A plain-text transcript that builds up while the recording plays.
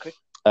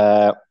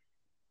Uh,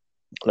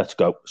 let's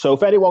go. So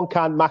if anyone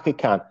can, Macca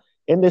can.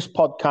 In this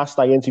podcast,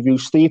 I interview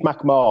Steve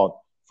McMahon,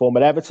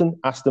 former Everton,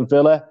 Aston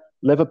Villa,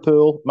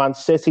 Liverpool, Man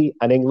City,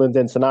 and England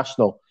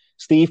international.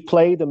 Steve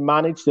played and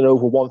managed in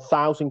over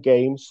 1,000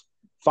 games,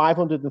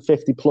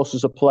 550 plus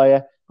as a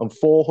player, and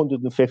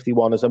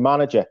 451 as a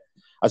manager.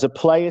 As a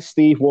player,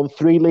 Steve won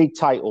 3 league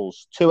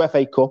titles, 2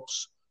 FA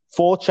Cups,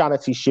 4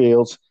 Charity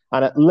Shields,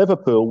 and at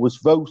Liverpool was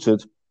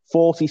voted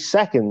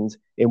 42nd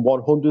in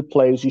 100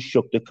 players who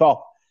shook the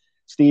cup.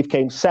 Steve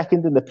came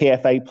second in the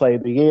PFA Player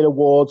of the Year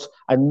awards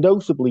and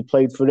notably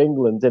played for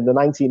England in the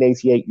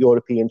 1988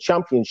 European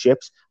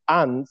Championships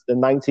and the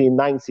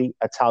 1990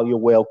 Italia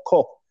World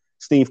Cup.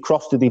 Steve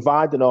crossed the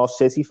divide in our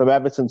city from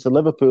Everton to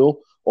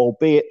Liverpool,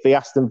 albeit the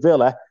Aston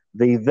Villa,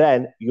 the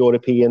then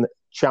European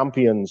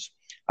champions.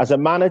 As a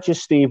manager,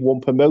 Steve won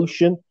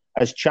promotion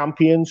as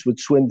champions with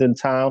Swindon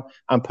Town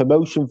and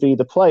promotion via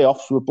the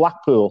playoffs with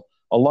Blackpool,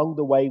 along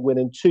the way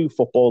winning 2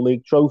 Football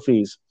League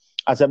trophies.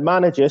 As a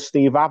manager,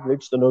 Steve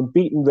averaged an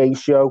unbeaten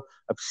ratio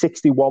of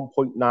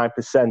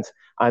 61.9%,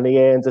 and he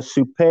earned a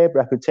superb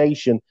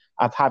reputation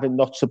of having,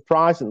 not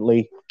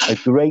surprisingly, a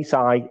great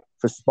eye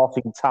for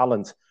spotting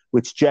talent,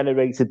 which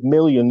generated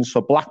millions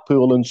for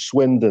Blackpool and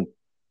Swindon.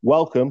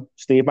 Welcome,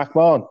 Steve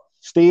McMahon.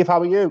 Steve,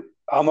 how are you?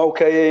 I'm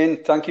okay,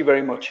 Ian. Thank you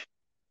very much.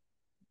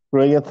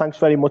 Brilliant. Thanks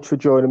very much for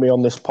joining me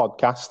on this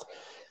podcast.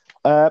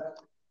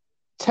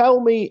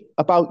 Tell me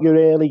about your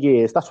early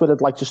years. That's where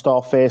I'd like to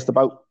start first.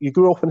 About you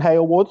grew up in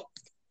Halewood.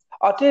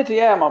 I did,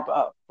 yeah. I'm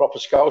a proper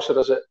Scouser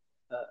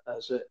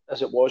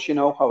as it was. You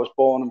know, I was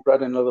born and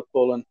bred in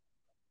Liverpool,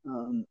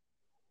 and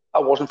I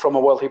wasn't from a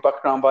wealthy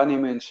background by any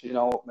means. You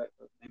know, my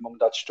mum and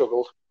dad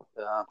struggled,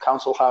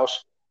 council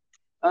house,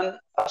 and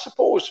I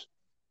suppose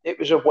it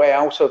was a way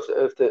out of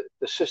the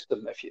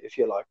system, if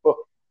you like. But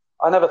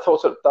I never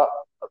thought at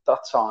that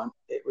time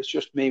it was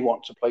just me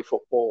wanting to play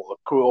football. I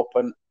grew up,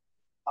 and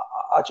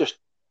I just,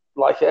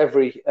 like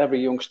every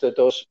youngster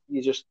does,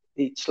 you just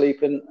eat,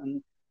 sleep,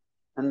 and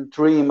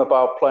dream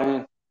about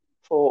playing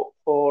for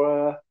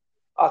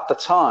at the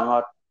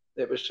time,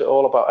 it was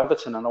all about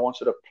Everton, and I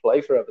wanted to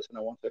play for Everton.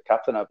 I wanted to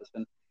captain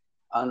Everton,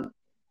 and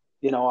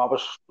you know, I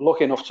was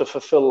lucky enough to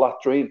fulfil that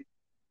dream.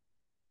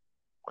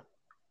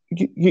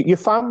 Your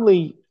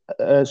family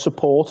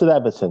supported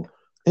Everton.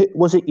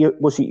 Was it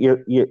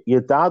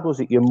your dad? Was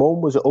it your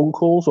mum? Was it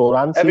uncles or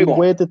aunties? Everyone.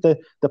 Where did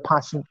the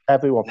passion?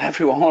 Everyone,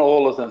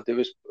 all of them. There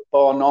was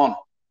bar none.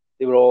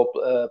 They were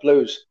all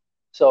Blues.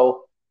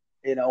 So,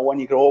 you know, when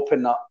you grow up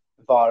in that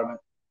environment,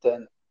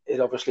 then it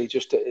obviously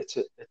just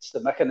it's the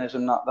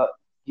mechanism that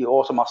you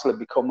automatically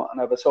become an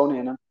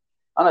Evertonian, and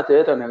I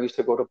did, and I used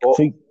to go to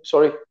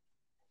Sorry.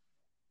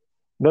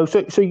 No,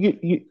 so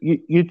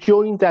you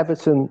joined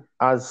Everton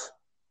as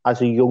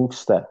a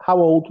youngster. How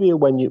old were you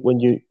when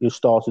you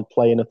started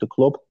playing at the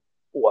club?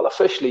 Well,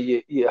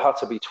 officially you had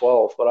to be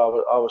 12, but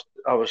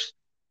I was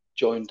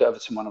joined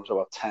Everton when I was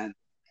about 10.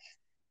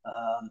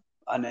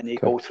 And then you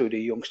go through the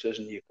youngsters,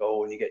 and you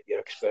go and you get your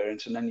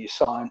experience, and then you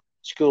sign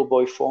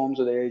schoolboy forms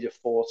at the age of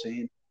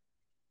 14,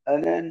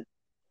 and then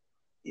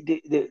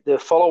the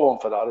follow-on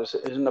for that is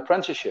an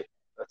apprenticeship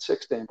at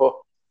 16. But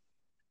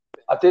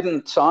I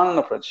didn't sign an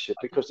apprenticeship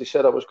because they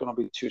said I was going to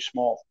be too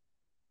small.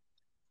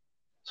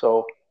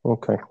 So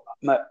okay,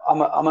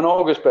 I'm an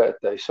August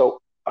birthday, so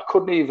I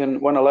couldn't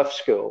even, when I left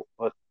school,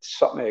 I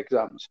sat my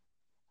exams,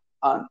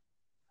 and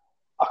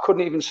I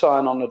couldn't even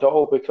sign on the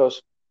dole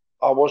because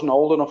I wasn't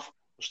old enough. I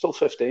was still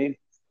 15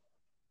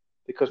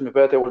 because my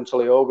birthday wasn't until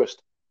the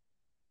August.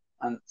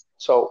 And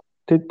so,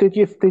 did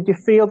you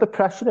feel the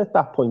pressure at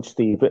that point,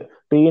 Steve?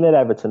 Being at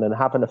Everton and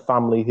having a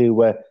family who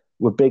were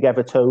big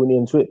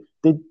Evertonians,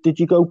 did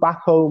you go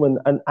back home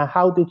and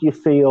how did you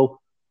feel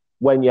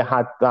when you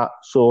had that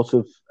sort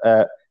of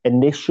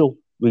initial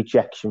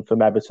rejection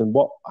from Everton?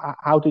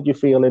 How did you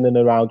feel in and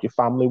around your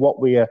family? What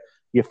were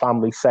your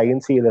family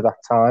saying to you at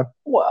that time?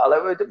 Well,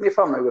 my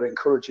family were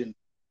encouraging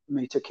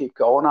me to keep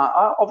going.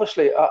 I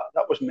obviously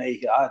that was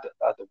me. I had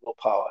the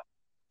willpower,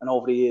 and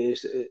over the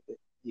years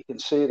you can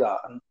see that,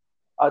 and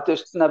I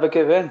just never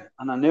give in.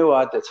 And I knew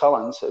I had the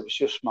talent. It was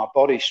just my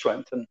body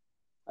strength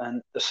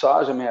and the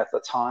size of me at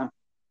the time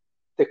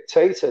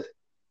dictated,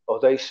 or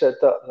they said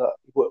that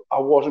I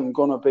wasn't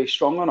going to be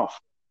strong enough.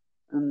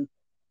 And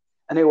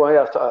anyway,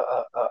 I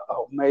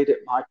made it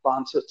my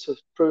plan to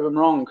prove them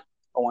wrong.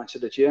 I went to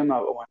the gym.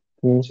 I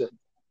went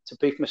to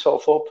beat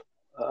myself up.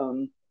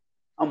 And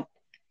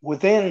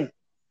within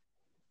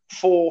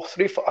 4,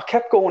 I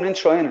kept going in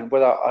training,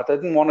 but I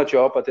didn't want a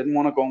job. I didn't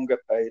want to go and get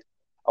paid.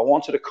 I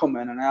wanted to come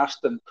in, and I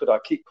asked them, could I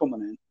keep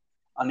coming in?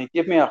 And they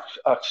give me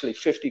actually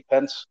 50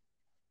 pence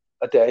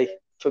a day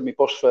for my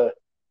bus fare,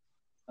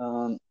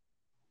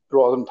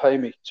 rather than pay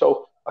me.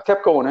 So I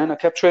kept going in. I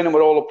kept training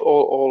with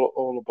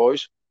all the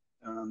boys.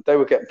 They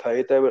were getting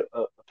paid. They were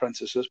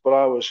apprentices, but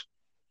I was,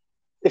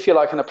 if you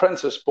like, an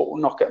apprentice, but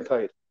not getting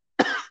paid.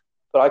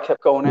 But I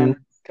kept going in,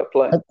 kept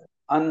playing,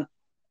 and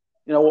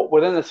you know,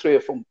 within the 3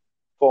 or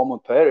 4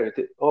 month period,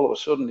 all of a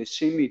sudden they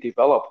see me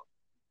develop,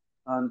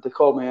 and they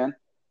called me in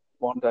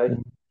one day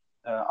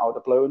out of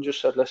the blue and just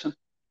said, "Listen,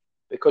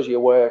 because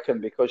you work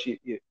and because you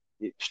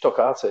stuck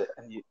at it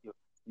and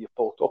you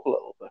bulked up a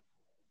little bit,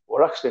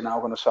 we're actually now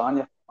going to sign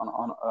you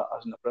on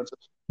as an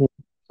apprentice.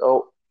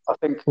 So I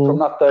think from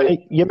that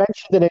day, you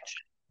mentioned it.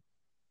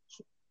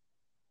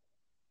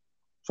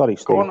 Sorry,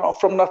 Steve.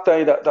 From that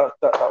day,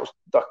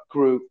 that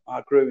grew.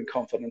 I grew in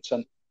confidence,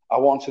 and I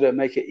wanted to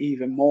make it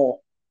even more,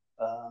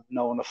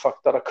 knowing the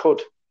fact that I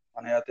could,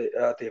 and I had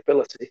the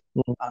ability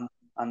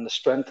and the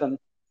strength, and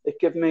it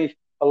gave me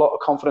a lot of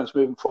confidence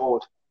moving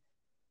forward.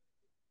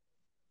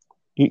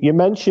 You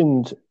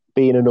mentioned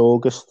being an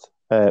August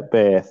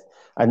birth,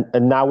 and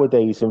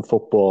nowadays in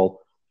football,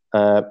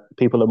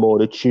 people are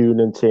more attuned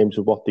in terms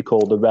of what they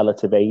call the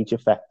relative age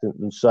effect,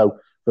 and so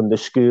from the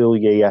school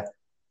year.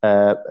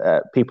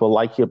 People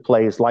like your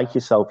players, like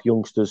yourself,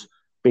 youngsters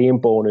being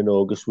born in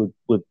August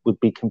would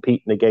be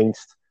competing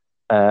against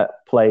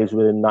players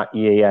within that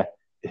year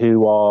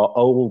who are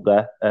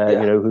older,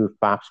 who've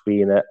perhaps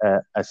been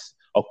a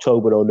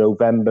October or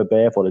November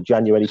birth or a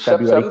January,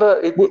 February.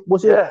 September,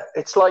 was it? Yeah,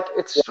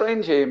 it's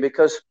strange, Ian,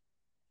 because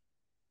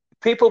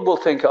people will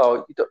think,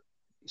 oh, you're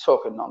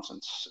talking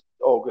nonsense.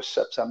 August,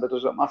 September,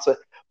 doesn't matter.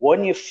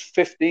 When you're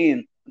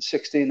 15 and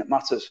 16, it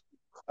matters,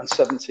 and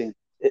 17.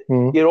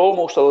 You're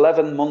almost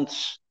 11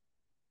 months,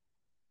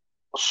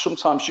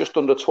 sometimes just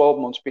under 12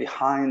 months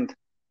behind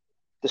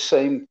the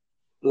same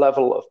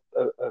level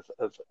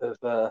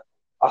of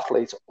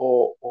athlete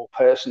or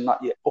person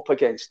that you're up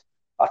against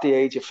at the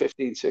age of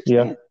 15, 16.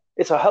 Yeah.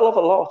 It's a hell of a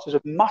lot. There's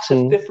a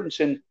massive difference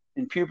in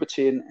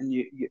puberty and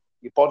your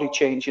body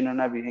changing and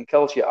everything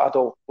else, your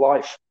adult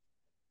life.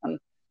 And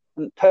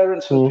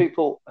parents and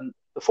people and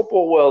the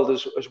football world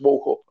has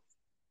woke up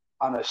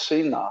and has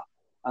seen that.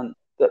 And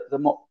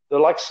they're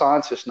like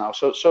scientists now,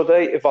 so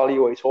they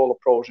evaluate all the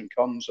pros and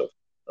cons of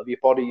your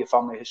body, your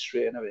family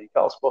history, and everything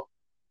else. But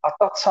at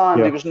that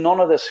time, there was none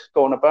of this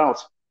going about.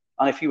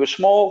 And if you were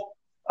small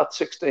at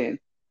 16,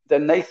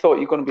 then they thought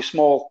you're going to be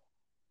small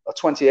at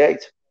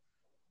 28.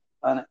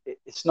 And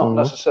it's not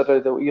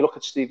necessarily that you look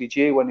at Stevie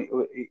G when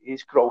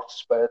his growth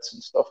spurts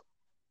and stuff.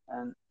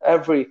 And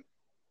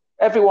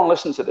everyone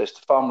listening to this,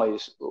 the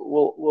families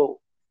will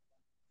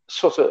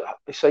sort of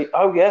say,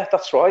 "Oh yeah,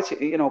 that's right."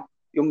 You know,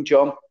 young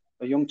John.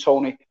 A young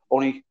Tony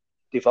only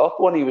developed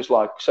when he was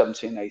like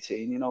 17,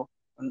 18,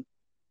 and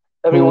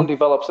everyone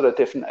develops at a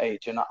different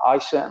age. And I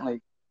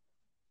certainly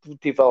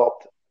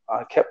developed,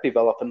 I kept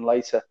developing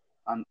later,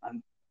 and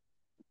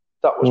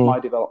that was my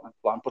development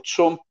plan. But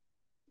some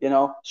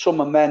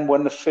are men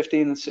when they're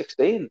 15 and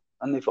 16,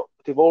 and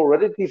they've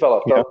already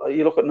developed. Yeah.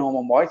 You look at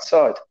Norman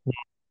Whiteside.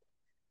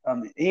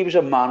 He was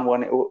a man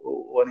when he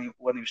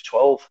was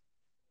 12,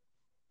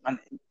 and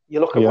you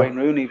look at Wayne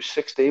Rooney. He was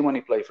 16 when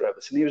he played for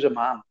Everton. He was a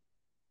man.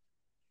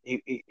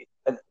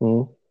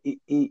 You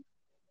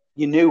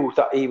knew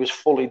that he was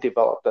fully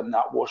developed, and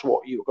that was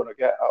what you were going to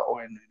get out of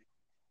him.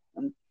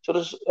 And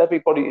so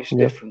everybody is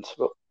different,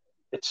 but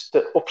it's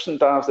the ups and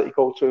downs that you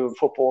go through, and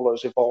football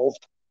has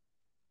evolved,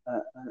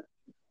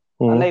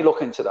 and they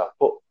look into that.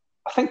 But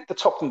I think the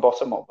top and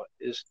bottom of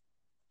it is,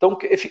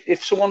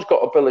 if someone's got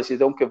ability,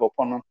 don't give up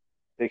on them,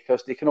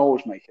 because they can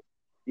always make it.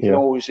 You can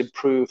always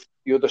improve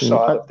the other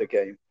side of the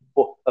game.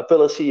 But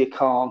ability, you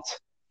can't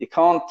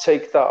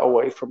take that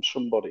away from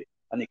somebody.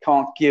 And you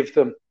can't give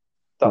them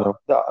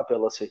that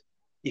ability.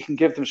 You can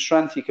give them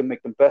strength, you can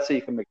make them better,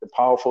 you can make them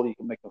powerful, you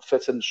can make them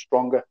fitter and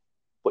stronger,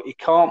 but you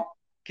can't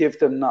give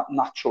them that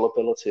natural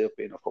ability of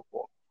being a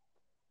footballer.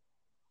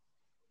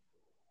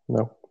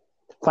 No.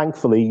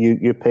 Thankfully,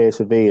 you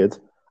persevered,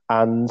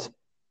 and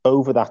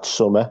over that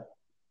summer,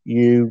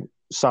 you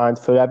signed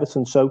for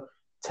Everton. So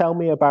tell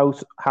me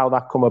about how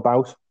that come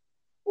about.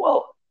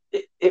 Well,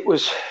 it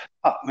was,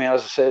 as I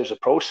say, it was a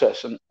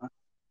process, and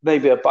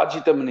maybe I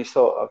badgered them, and he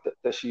thought, oh,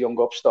 this young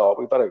upstart,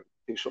 we better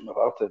do something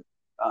about him.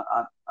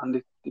 And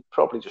they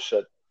probably just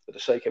said, for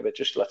the sake of it,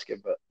 just let's give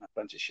an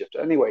apprenticeship.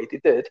 Anyway, they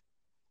did.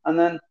 And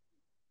then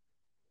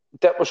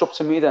that was up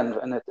to me then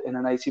in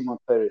an 18-month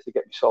period to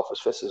get myself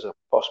as fit as I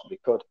possibly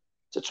could,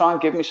 to try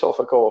and give myself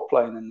a go of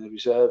playing in the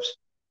reserves.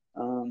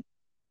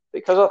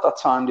 Because at that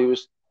time, there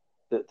was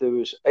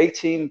B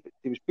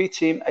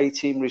team, A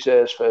team,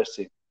 reserves, first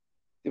team.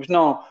 There was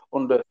no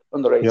under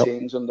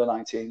 18s, under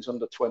 19s,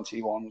 under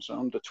 21s,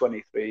 under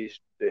 23s.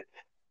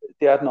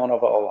 They had none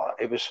of all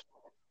that. It was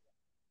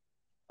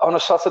on a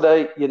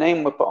Saturday, your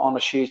name would put on a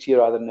sheet.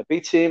 You're either in the B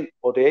team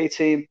or the A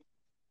team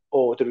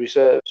or the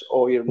reserves,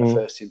 or you're in the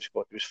first team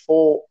squad. There was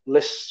 4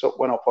 lists that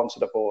went up onto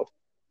the board.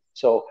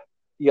 So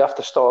you have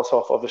to start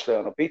off obviously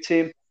on a B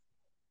team,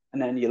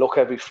 and then you look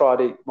every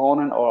Friday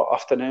morning or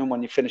afternoon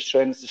when you finish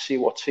training to see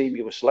what team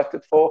you were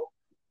selected for,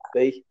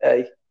 B,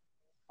 A,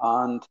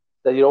 and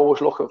then you're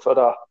always looking for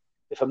that.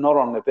 If I'm not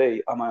on the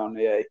B, am I on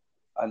the A?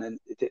 And then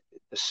the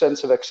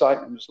sense of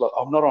excitement was like,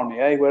 I'm not on the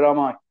A, where am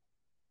I?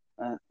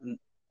 And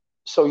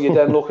so you're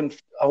then looking,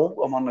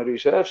 I'm on the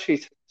reserve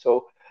sheet.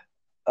 So,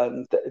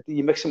 and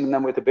you're mixing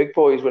them with the big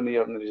boys when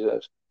you're on the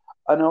reserves.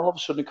 And all of a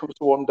sudden it comes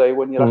to one day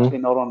when you're actually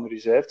not on the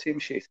reserve team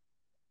sheet.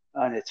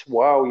 And it's,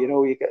 wow,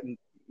 you're getting,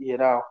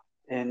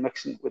 in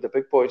mixing with the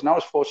big boys. And I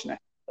was fortunate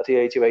at the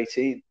age of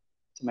 18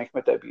 to make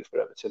my debut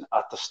for Everton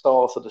at the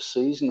start of the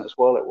season as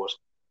well. It was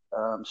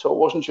so it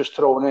wasn't just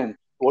thrown in. It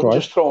wasn't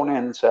just thrown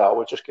in and say, "I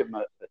will just give him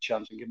a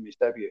chance and give him his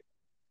debut."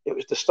 It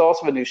was the start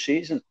of a new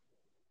season.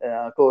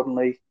 Gordon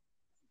Lee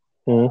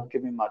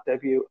gave me my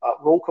debut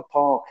at Roker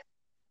Park,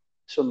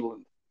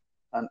 Sunderland,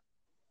 and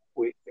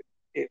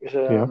it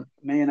was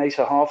me and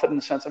Asa Harford in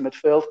the centre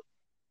midfield.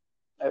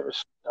 It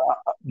was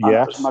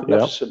it was a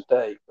magnificent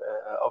day.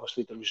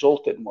 Obviously, the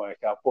result didn't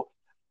work out, but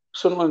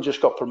Sunderland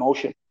just got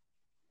promotion,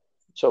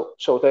 so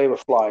they were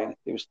flying.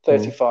 It was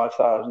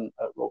 35,000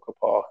 at Roker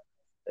Park.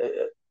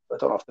 I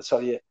don't have to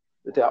tell you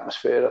the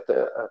atmosphere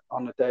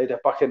on the day. They're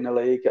back in the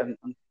league, and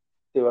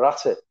they were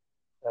at it.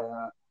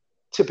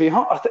 To be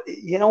honest,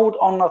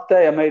 on that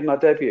day I made my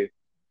debut.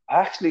 I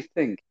actually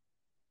think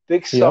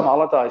Big Sam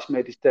Allardyce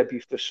made his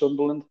debut for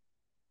Sunderland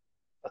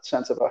at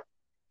centre back.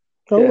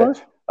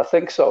 Right. I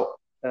think so.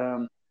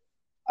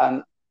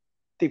 And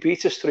they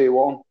beat us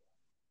 3-1,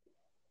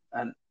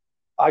 and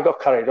I got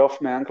carried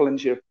off my ankle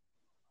injury,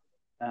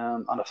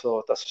 and I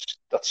thought that's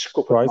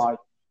scuppered my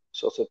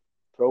sort of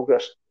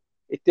progress.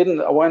 It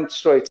didn't. I went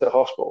straight to the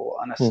hospital,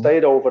 and I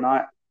stayed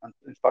overnight. And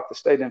in fact, I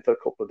stayed in for a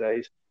couple of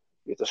days.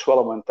 The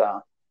swelling went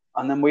down,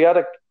 and then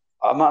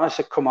I managed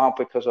to come out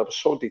because I was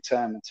so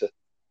determined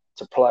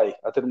to play.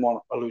 I didn't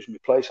want to lose my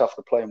place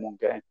after playing one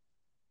game,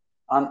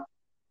 and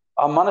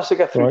I managed to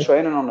get through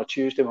training on a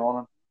Tuesday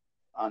morning.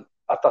 And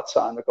at that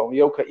time, they're going,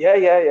 "You okay?"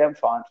 Yeah, I'm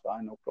fine,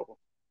 no problem.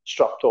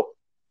 Strapped up,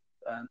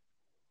 and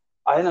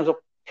I ended up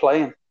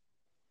playing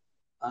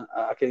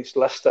against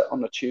Leicester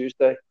on a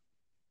Tuesday.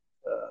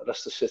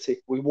 Leicester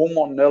City. We won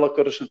 1-0 at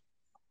Goodison,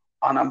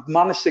 and I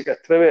managed to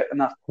get through it. And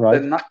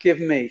then that gave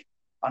me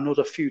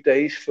another few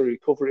days for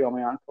recovery on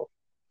my ankle,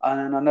 and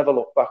then I never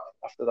looked back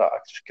after that. I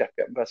just kept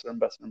getting better and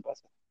better and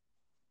better.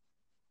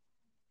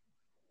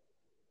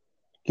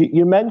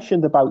 You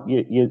mentioned about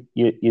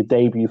your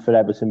debut for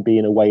Everton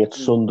being away at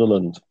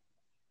Sunderland.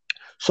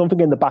 Something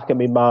in the back of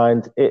my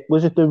mind.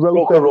 Was it the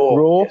Roker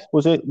Roar? Yes.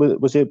 Was it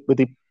with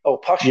the? Oh,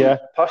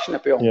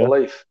 passionate beyond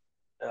belief.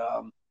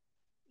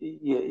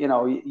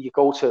 You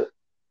go to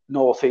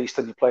North East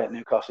and you play at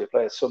Newcastle, you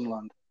play at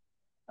Sunderland,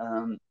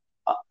 and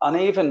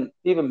even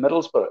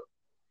Middlesbrough.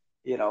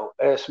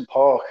 Ayresome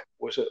Park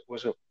was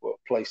a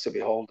place to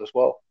behold as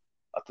well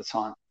at the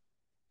time.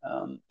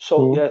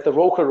 The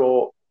Roker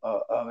Roar.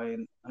 I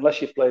mean,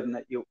 unless you've played in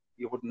it, you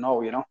wouldn't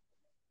know,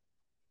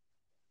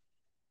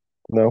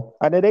 No.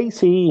 And at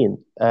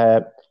 18,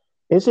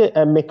 is it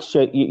a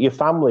mixture? Your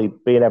family,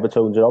 being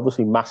Evertonians, are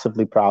obviously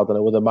massively proud, and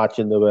I would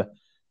imagine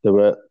there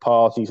were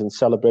parties and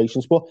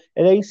celebrations. But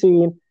at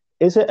 18,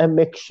 is it a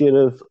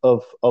mixture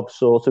of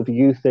sort of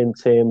youth in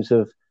terms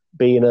of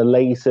being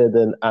elated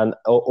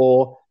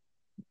or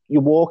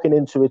you're walking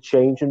into a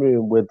changing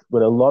room with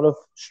a lot of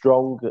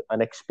strong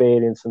and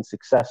experienced and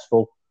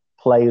successful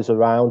players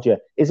around you?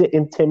 Is it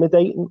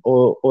intimidating,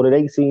 or at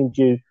 18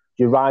 do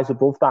you rise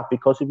above that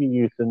because of your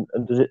youth, and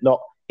does it not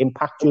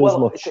impact you as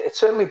much? It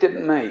certainly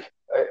didn't me.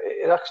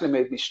 It actually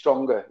made me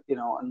stronger,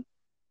 and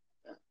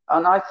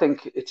I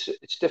think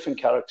it's different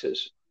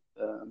characters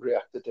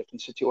react to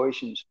different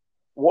situations.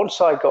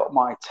 Once I got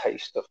my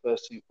taste of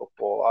first team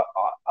football,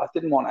 I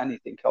didn't want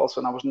anything else,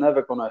 and I was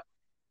never gonna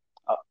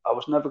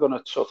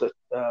sort of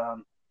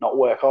not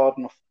work hard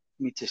enough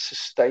for me to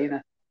sustain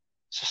it.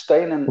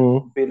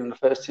 Sustaining being in the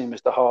first team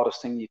is the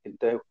hardest thing you can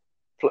do.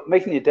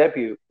 Making your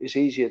debut is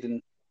easier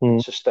than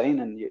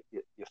sustaining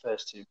your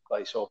first team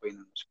place or being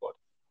in the squad.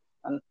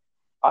 And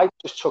I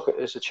just took it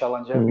as a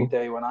challenge every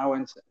day when I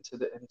went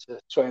into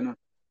training.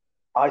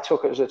 I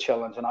took it as a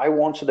challenge, and I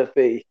wanted to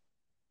be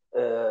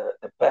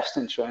the best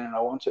in training.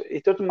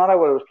 It doesn't matter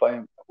whether I was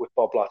playing with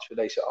Bob Latchford,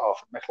 Asa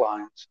Harford, Mick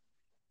Lyons,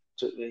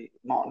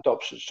 Martin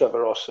Dobson,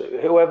 Trevor Ross,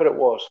 whoever it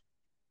was.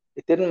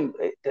 The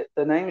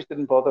names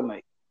didn't bother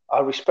me. I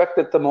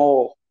respected them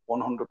all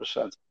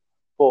 100%,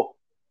 but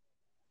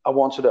I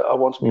wanted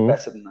to be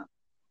better than that.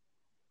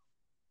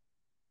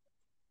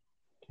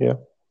 Yeah.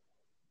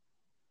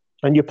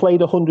 And you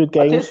played 100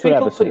 games for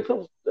Everton.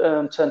 People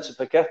tend to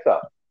forget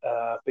that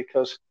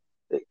because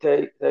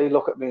they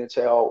look at me and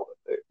say, "Oh,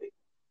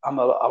 I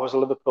was a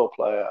Liverpool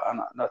player,"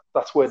 and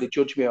that's where they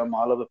judge me on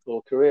my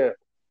Liverpool career,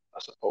 I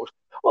suppose.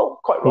 Well,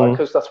 quite right,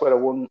 because that's where I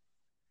won,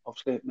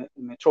 obviously,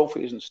 my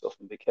trophies and stuff,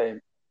 and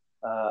became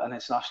an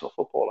international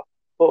footballer.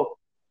 But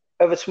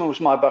Everton was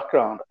my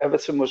background.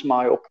 Everton was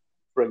my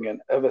upbringing.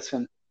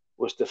 Everton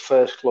was the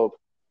first club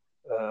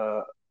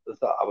that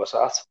I was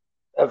at.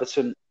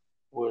 Everton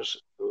was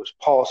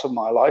part of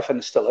my life, and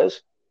it still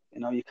is.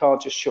 You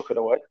can't just chuck it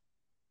away.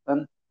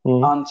 And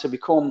to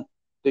become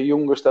the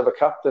youngest ever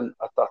captain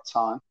at that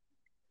time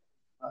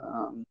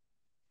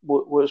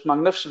was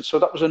magnificent. So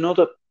that was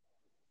another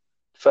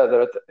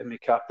feather in my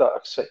cap that I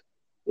could say,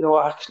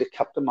 I actually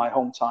captained my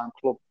hometown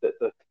club.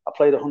 I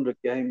played 100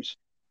 games,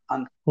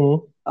 and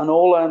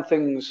all them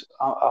things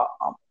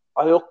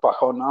I look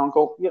back on now and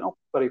go,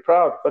 very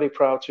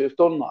proud to have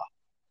done that,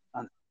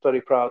 and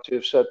very proud to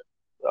have said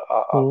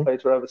I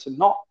played for Everton,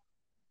 not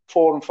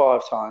 4 and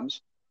 5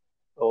 times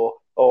or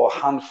a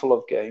handful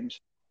of games.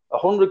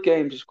 100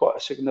 games is quite a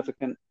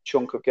significant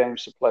chunk of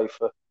games to play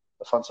for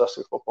a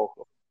fantastic football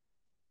club.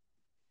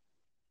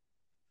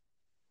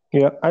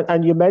 Yeah,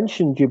 and you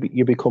mentioned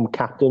you become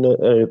captain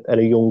at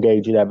a young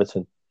age in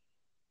Everton.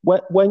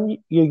 When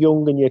you're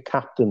young and you're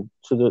captain,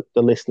 so that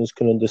the listeners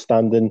can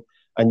understand,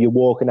 and you're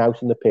walking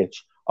out on the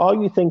pitch, are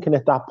you thinking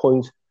at that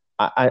point,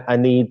 I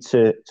need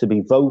to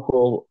be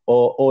vocal,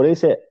 or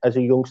is it, as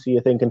a youngster,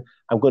 you're thinking,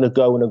 I'm going to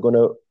go and I'm going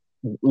to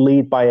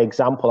lead by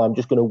example, I'm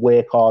just going to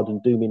work hard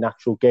and do my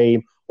natural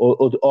game,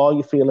 or are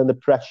you feeling the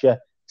pressure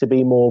to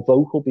be more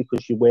vocal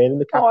because you're wearing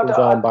the captain's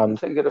armband? I don't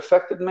think it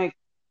affected me.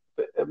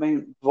 I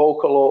mean,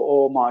 vocal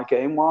or my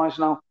game-wise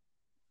now.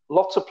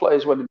 Lots of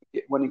players, when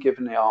you're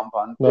given the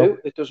armband,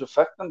 it does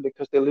affect them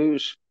because they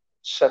lose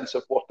sense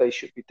of what they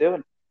should be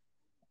doing.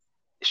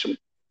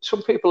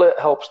 Some people it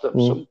helps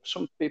them.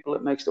 Some people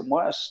it makes them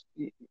worse.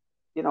 You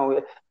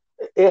know,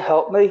 it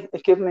helped me.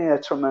 It gave me a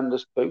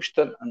tremendous boost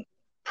and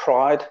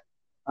pride,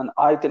 and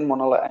I didn't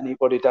want to let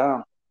anybody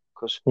down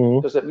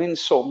because it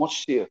means so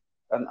much to you.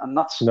 And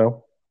that's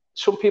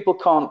some people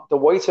can't. The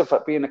weight of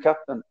it being a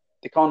captain,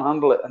 they can't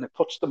handle it, and it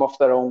puts them off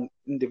their own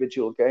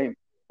individual game.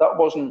 That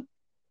wasn't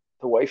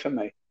the way for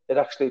me. It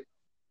actually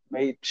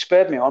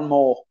spurred me on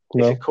more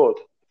if it could.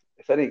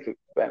 If anything could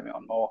spur me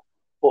on more.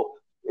 But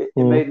it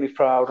made me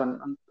proud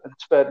and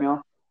spurred me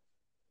on.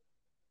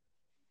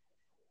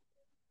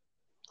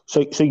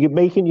 So you're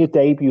making your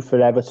debut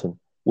for Everton.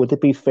 Would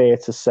it be fair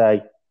to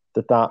say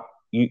that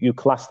you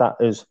class that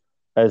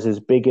as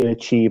big an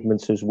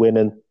achievement as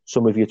winning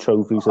some of your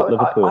trophies at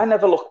Liverpool? I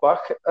never look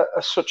back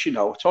as such, you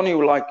know. It's only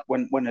like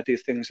when I do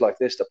things like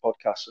this, the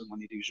podcasts, and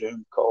when you do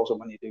Zoom calls, and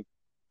when you do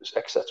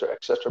etc.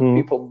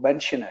 People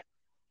mention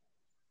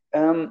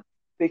it,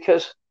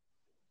 because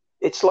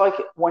it's like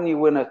when you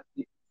win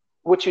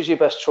which is your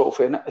best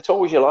trophy, and it's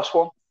always your last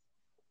one,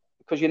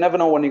 because you never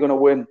know when you're going to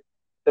win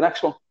the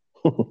next one.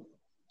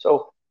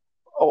 So,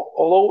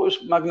 although it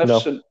was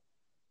magnificent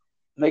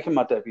making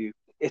my debut,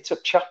 it's a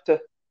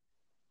chapter.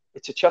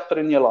 It's a chapter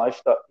in your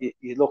life that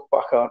you look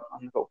back on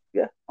and go,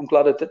 yeah, I'm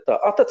glad I did that.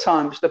 At the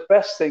time, it's the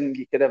best thing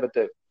you could ever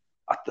do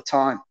at the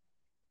time.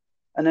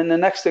 And then the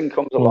next thing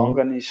comes along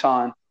and you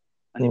sign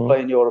and you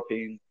play in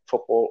European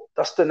football.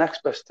 That's the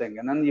next best thing.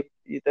 And then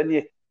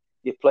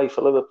you play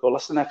for Liverpool.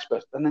 That's the next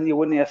best. And then you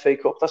win the FA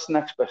Cup. That's the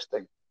next best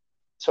thing.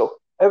 So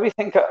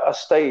everything at a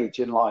stage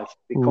in life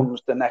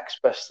becomes the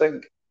next best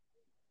thing.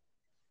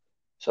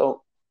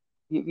 So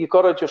you've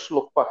got to just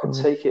look back and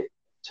take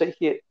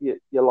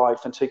your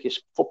life and take your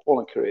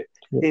footballing career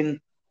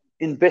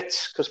in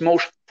bits, because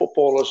most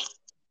footballers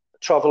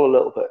travel a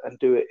little bit and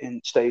do it in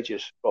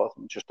stages rather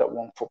than just at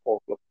one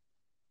football club.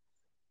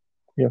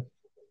 Yeah.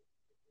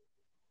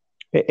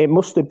 It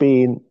must have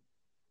been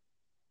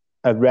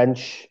a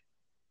wrench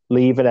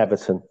leaving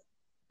Everton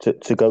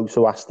to go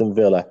to Aston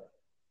Villa.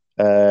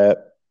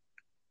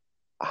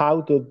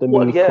 How did the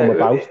move come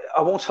about?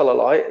 I won't tell a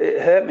lie.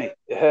 It hurt me.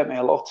 It hurt me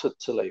a lot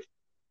to leave.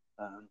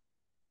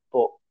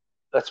 But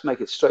let's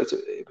make it straight.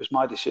 It was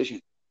my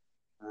decision.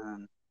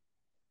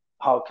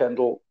 Howard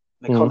Kendall,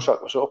 my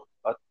contract was up.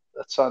 I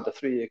signed a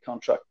 3-year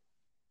contract,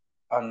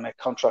 and my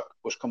contract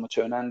was coming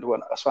to an end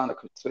when I signed a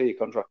 3-year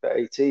contract at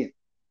 18.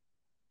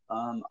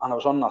 And I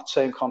was on that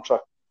same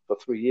contract for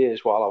 3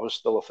 years while I was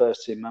still a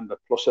first team member,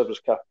 plus I was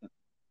captain.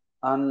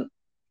 And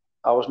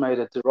I was made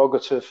a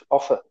derogative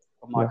offer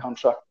of my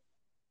contract,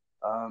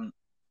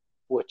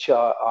 which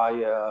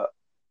I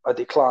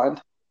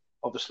declined,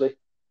 obviously,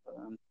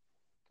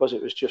 because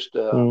it was just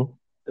it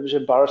was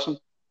embarrassing.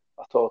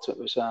 I thought it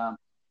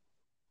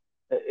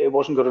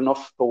wasn't good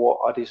enough for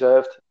what I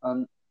deserved.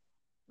 And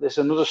there's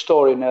another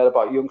story in there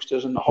about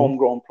youngsters and the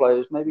homegrown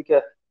players maybe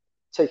get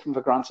taken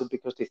for granted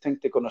because they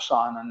think they're going to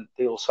sign and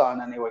they'll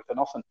sign anyway for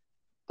nothing.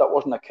 That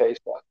wasn't the case.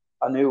 But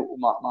I knew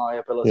my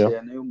ability,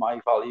 I knew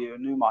my value, I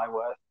knew my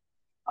worth,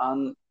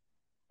 and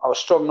I was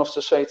strong enough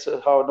to say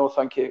to Howard, no,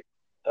 thank you,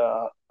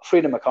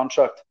 freedom of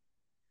contract,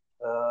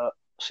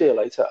 see you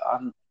later.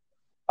 And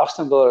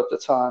Aston Villa at the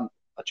time,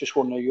 I just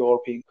won the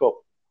European Cup,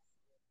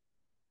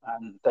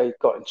 and they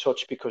got in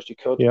touch because they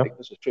could,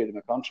 because of freedom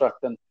of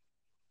contract. And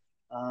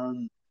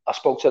I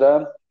spoke to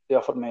them. They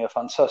offered me a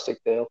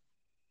fantastic deal.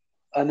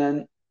 And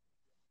then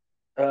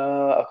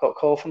I got a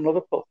call from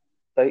Liverpool.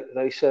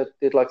 They said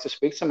they'd like to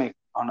speak to me.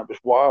 And it was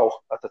wow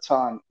at the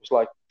time. It was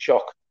like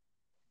shock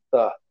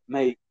that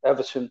me,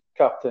 Everton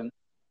captain,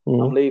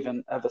 I'm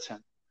leaving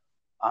Everton.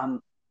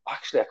 And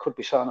actually, I could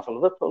be signing for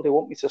Liverpool. They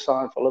want me to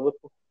sign for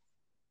Liverpool.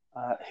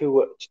 Who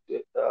were,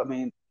 I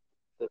mean,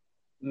 the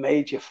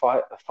major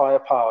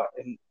firepower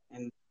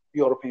in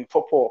European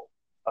football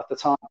at the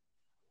time.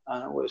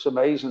 And it was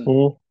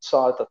amazing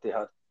side that they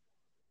had.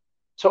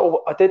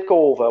 So I did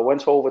go over. I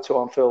went over to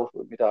Anfield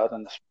with my dad,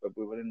 and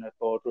we were in the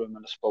boardroom,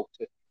 and I spoke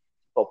to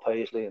Bob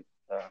Paisley and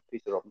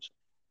Peter Robinson.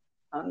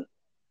 And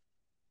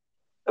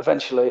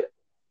eventually,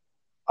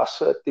 I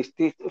said,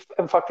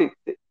 in fact,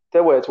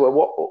 their words were,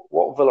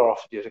 what Villa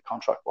offered you to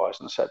contract-wise?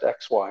 And I said,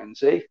 X, Y, and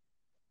Z.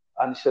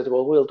 And he said,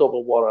 well, we'll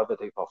double whatever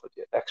they've offered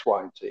you, X,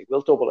 Y, and Z.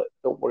 We'll double it.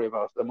 Don't worry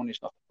about it. The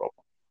money's not the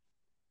problem.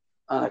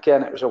 And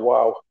again, it was a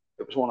wow.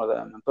 It was one of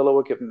them. And Villa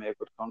were giving me a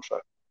good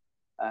contract.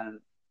 And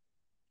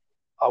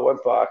I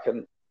went back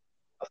and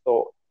I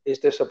thought, is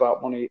this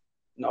about money?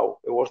 No,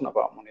 it wasn't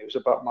about money. It was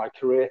about my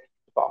career,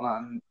 about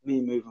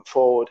me moving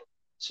forward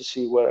to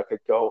see where I could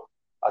go.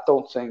 I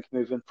don't think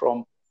moving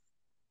from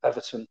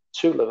Everton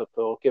to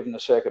Liverpool, given the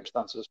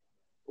circumstances,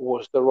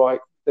 was the right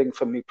thing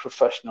for me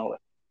professionally.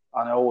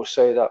 And I always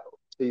say that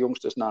to the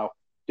youngsters now,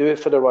 do it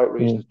for the right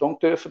reasons. Don't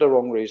do it for the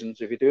wrong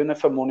reasons. If you're doing it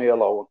for money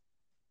alone,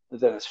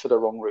 then it's for the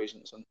wrong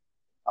reasons.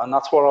 And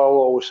that's what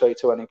I'll always say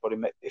to anybody.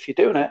 If you're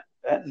doing it,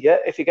 yeah,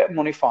 if you get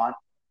money, fine.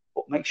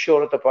 But make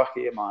sure at the back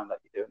of your mind that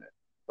you're doing it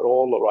for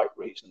all the right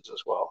reasons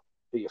as well.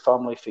 For your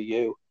family, for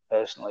you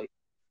personally.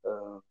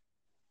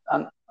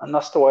 And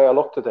that's the way I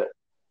looked at it.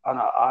 And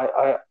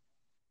I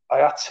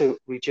had to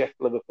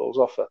reject Liverpool's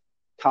offer,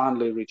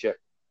 kindly reject.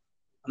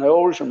 And I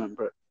always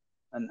remember it.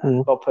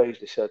 And Bob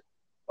Paisley said,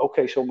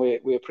 okay, son,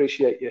 we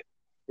appreciate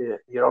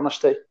your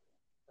honesty,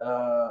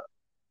 but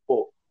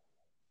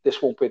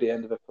this won't be the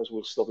end of it because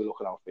we'll still be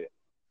looking out for you.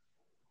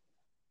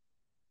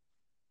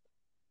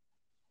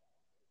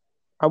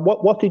 And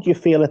what did you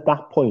feel at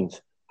that point?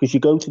 Because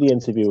you go to the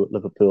interview at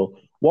Liverpool.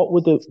 What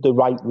were the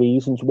right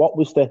reasons? What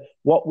was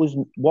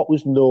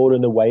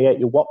gnawing away at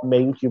you? What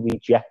made you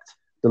reject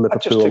the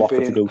Liverpool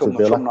offer to go to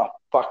Villa? From that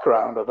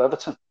background of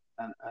Everton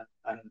and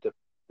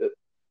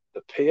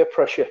the peer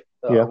pressure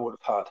that I would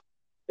have had.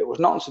 It was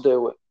nothing to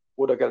do with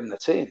would I get in the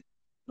team.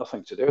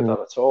 Nothing to do with that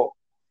at all.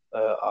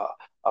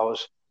 I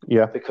was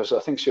because I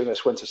think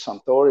Souness went to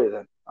Sampdoria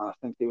then, and I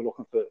think they were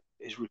looking for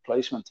his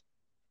replacement,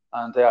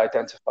 and they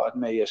identified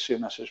me as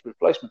Souness's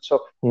replacement.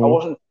 So I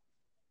wasn't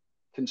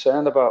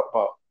concerned about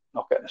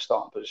not getting a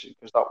starting position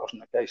because that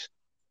wasn't the case.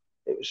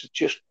 It was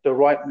just the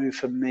right move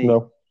for me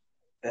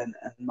and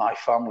my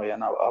family,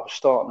 and I was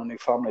starting a new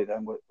family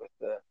then with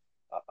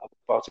I'm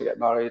about to get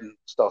married and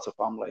start a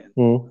family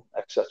and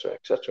etc.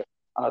 etc.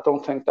 And I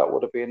don't think that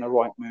would have been the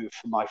right move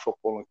for my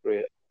footballing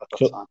career at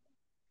that time.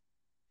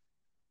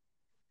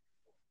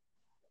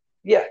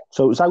 Yeah.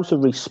 So it was out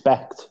of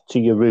respect to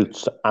your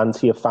roots and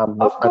to your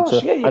family, of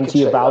course, and to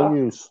your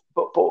values.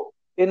 But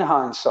in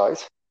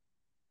hindsight,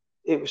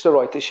 it was the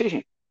right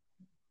decision.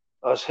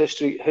 As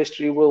history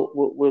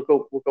will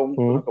go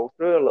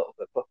through a little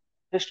bit, but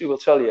history will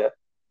tell you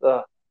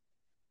that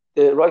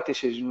the right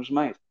decision was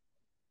made.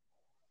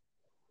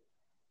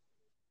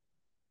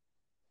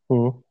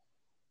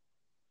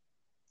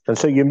 And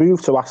so you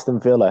moved to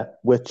Aston Villa,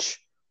 which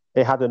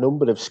it had a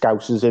number of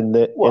Scousers in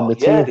the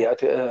team. They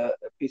had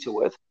Peter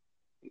Wood,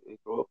 who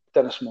grew up,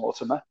 Dennis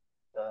Mortimer,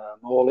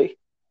 Morley.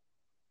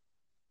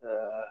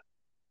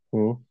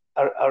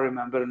 I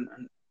remember,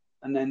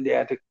 and then they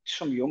had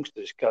some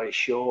youngsters: Gary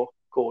Shaw,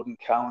 Gordon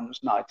Cowans,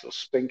 Nigel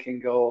Spink in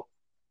goal,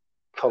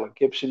 Colin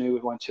Gibson, who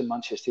went to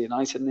Manchester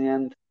United in the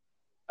end,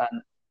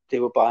 and they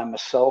were buying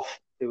myself.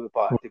 They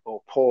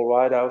bought Paul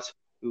Rideout,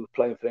 who was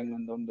playing for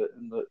England in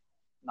the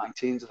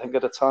 19s, I think,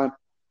 at the time.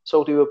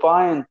 So they were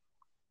buying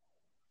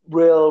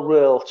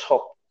real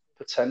top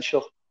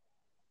potential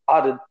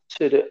added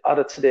to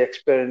the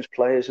experienced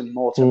players in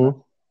Mortimer,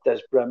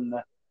 Des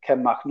Bremner,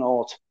 Ken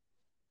McNaught,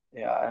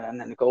 and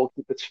then the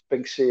goalkeeper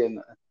Spinksy,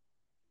 and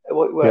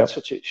we had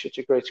such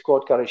a great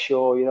squad, Gary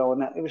Shaw,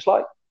 and it was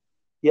like,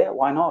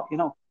 why not?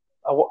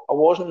 I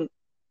wasn't.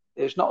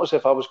 It's not as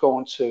if I was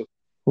going to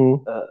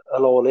a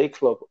lower league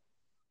club.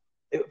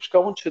 It was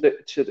going to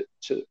the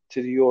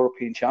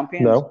European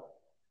champions. No.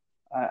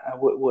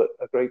 With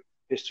a great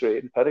history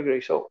and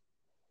pedigree. So,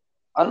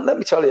 and let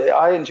me tell you,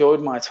 I enjoyed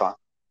my time,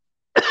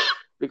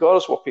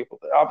 regardless of what people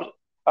did.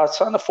 I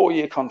signed a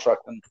 4-year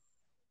contract, and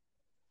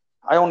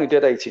I only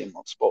did 18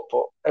 months, but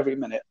every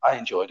minute I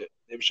enjoyed it.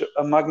 It was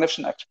a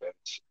magnificent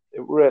experience.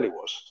 It really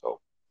was. So,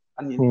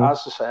 and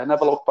as I say, I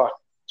never look back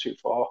too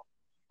far,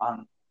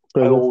 and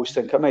I always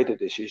think I made a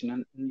decision,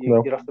 and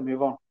you have to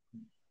move on.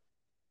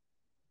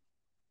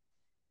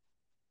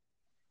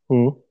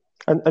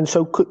 And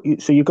so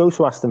you go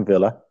to Aston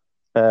Villa.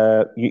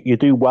 You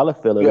do well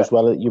at Villa as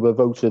well. You were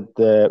voted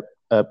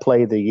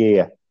Player of the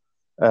Year.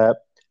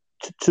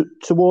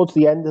 Towards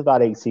the end of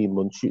that 18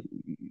 months,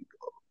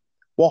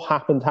 what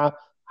happened?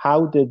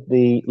 How did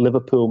the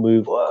Liverpool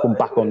move come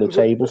back on the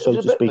table, so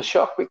to speak? It was a bit of a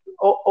shock.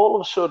 All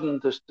of a sudden,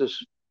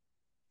 there's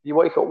you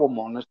wake up one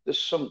morning, there's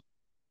some,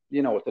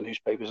 what the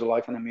newspapers are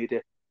like and the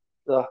media,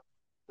 that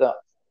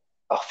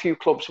a few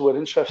clubs were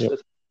interested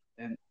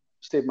in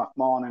Steve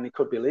McMahon, and he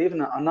could be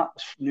leaving, and that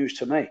was news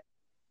to me.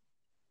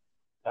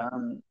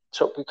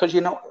 So because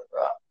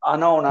I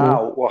know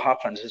now what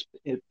happens is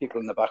people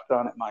in the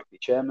background. It might be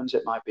chairmen,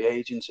 it might be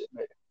agents, it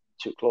might be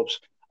 2 clubs,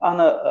 and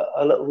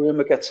a little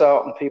rumor gets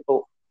out, and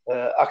people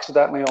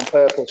accidentally on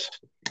purpose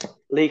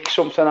leak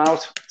something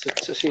out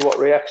to see what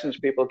reactions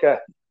people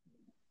get.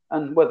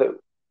 And whether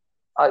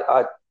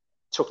I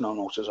took no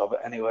notice of it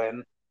anyway,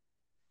 and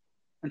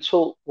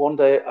until one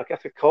day I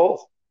get a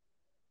call,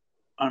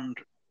 and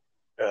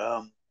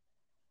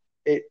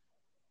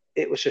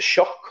it was a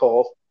shock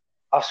call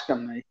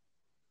asking me,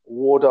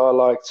 would I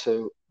like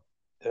to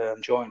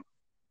join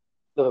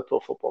Liverpool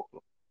Football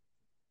Club?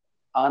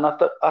 And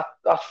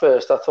at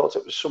first, I thought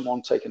it was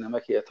someone taking a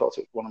mickey. I thought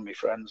it was one of my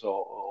friends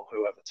or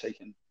whoever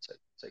taking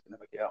a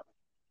mickey out.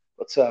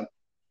 But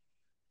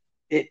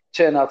it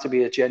turned out to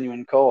be a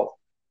genuine call.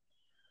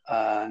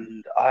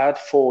 And I had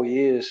 4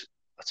 years,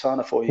 I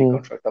signed a 4-year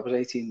contract. I was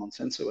 18 months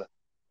into it.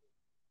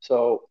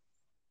 So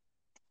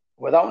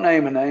without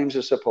naming names,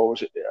 I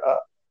suppose,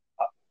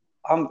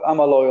 I'm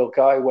a loyal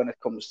guy when it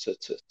comes to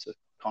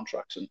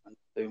contracts and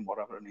doing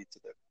whatever I need to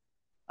do.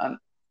 And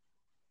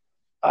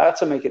I had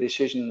to make a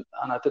decision,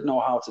 and I didn't know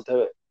how to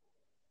do it.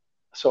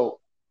 So,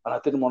 and I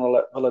didn't want to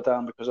let Villa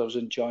down because I was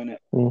enjoying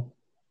it, and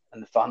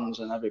the fans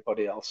and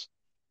everybody else.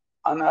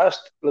 And I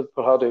asked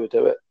Liverpool how they would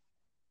do it.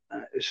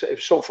 It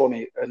was so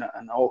funny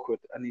and awkward.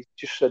 And he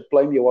just said,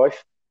 "Blame your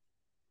wife."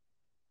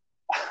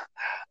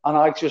 And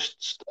I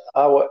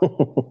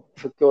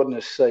for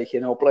goodness sake,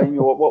 blame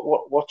you.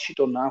 What's she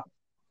done now?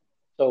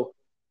 So,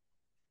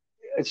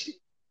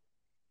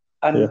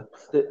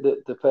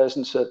 the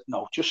person said,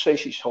 "No, just say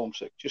she's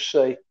homesick. Just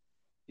say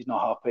she's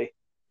not happy.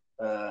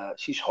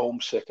 She's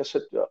homesick." I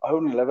said, "I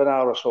only live an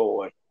hour or so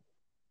away.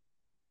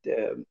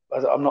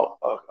 I'm not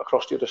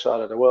across the other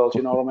side of the world.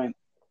 You know what I mean?"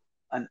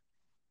 And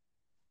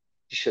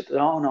she said,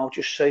 "No,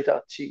 just say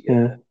that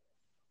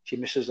she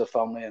misses her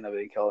family and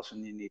everything else,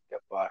 and you need to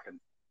get back. And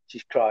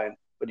she's crying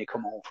when you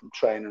come home from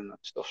training and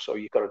stuff. So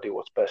you've got to do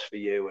what's best for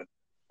you, and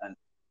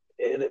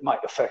it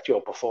might affect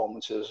your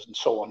performances and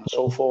so on and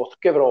so forth.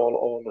 Give her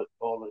all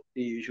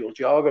the usual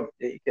jargon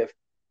that you give."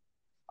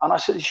 And I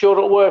said, "You sure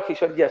it'll work?" He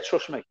said, "Yeah,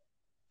 trust me.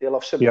 They'll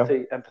have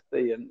sympathy,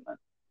 empathy,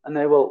 and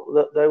they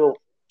will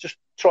just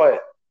try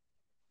it."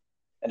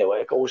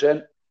 Anyway, it goes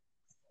in.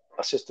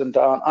 I sit them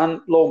down,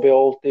 and lo and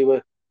behold, they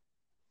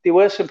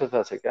were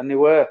sympathetic, and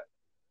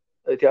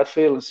they had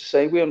feelings to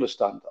say, "We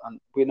understand,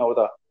 and we know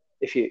that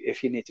if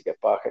you need to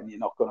get back and you're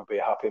not going to be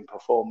happy in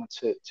performance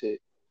to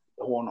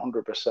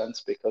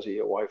 100% because of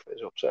your wife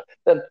is upset,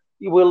 then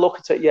you will look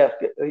at it. Yeah,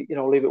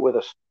 leave it with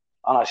us."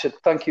 And I said,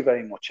 "Thank you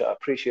very much. I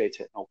appreciate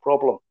it. No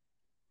problem."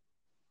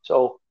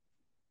 So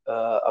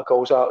I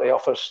goes out the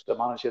office, the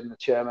manager and the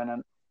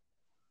chairman,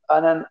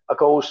 and then I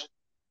goes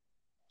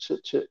to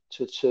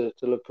the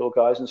Liverpool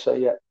guys and say,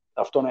 "Yeah,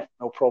 I've done it.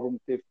 No problem.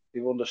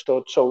 They've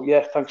understood. So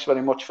yeah, thanks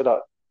very much for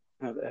that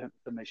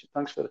information.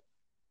 Thanks for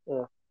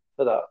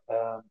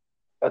that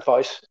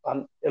advice.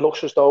 And it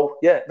looks as though,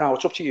 yeah, now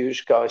it's up to you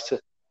guys to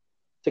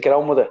get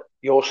on with it.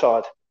 Your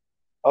side.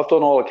 I've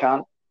done all I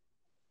can.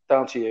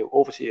 Down to you.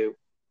 Over to you.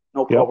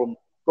 No problem.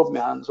 Rub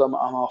my hands. I'm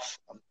off.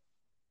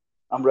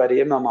 I'm ready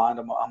in my mind.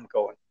 I'm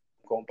going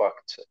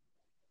back to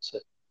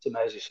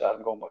Merseyside.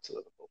 I'm going back to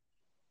Liverpool."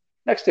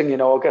 Next thing you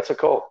know, I get a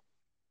call.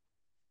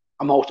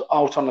 I'm out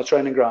on the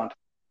training ground,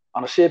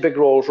 and I see a big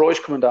Rolls Royce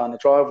coming down the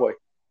driveway,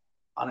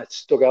 and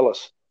it's Doug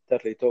Ellis,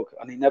 Deadly Doug,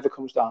 and he never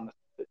comes down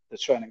the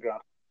training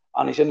ground,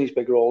 and he's in his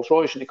big Rolls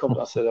Royce, and he comes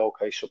and says,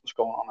 "Okay, something's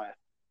going on here."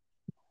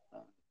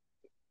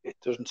 It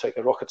doesn't take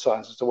a rocket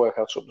scientist to work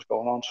out something's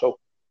going on, so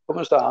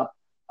comes down,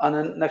 and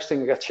then next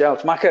thing I get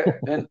shouts, "Macca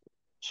in!"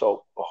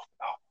 So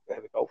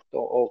there we go,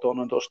 all done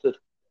and dusted.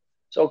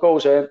 So it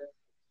goes in,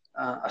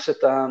 I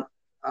sit down,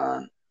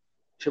 and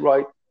she said,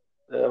 "Right,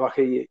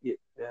 Macca,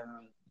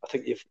 I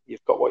think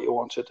you've got what you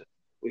wanted.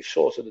 We've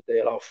sorted the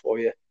deal out for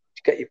you.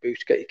 Get your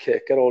boots, get your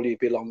kit, get all your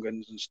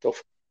belongings and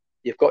stuff.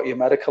 You've got your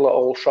medical at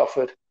Old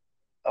Trafford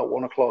at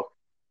 1 o'clock."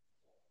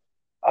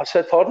 I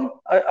said, "Pardon?"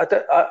 I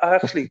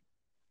actually,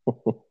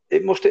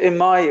 it must have, in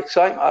my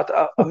excitement,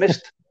 I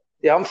missed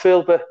the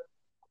Anfield bit.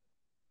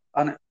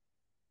 And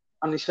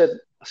he said,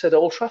 I said,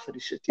 "Old Trafford?"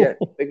 He said, "Yeah,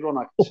 big run,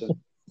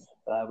 Atkinson.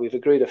 We've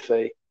agreed a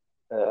fee.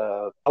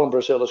 Alan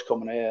Brazil is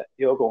coming here.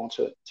 You're going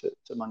to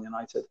Man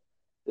United.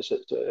 There's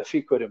a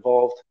few quid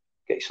involved.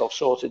 Get yourself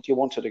sorted. You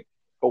wanted to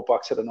go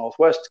back to the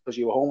Northwest because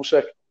you were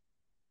homesick.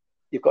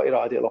 You've got your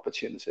ideal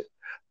opportunity."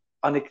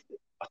 And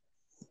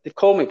they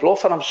called me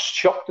bluff, and I'm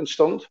shocked and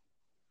stunned.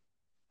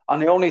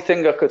 And the only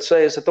thing I could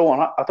say is I don't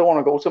want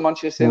to go to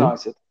Manchester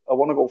United. I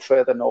want to go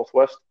further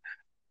northwest.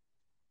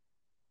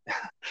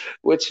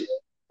 Which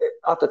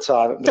at the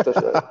time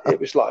it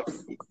was like,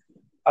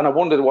 and I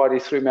wondered why they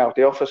threw me out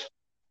the office.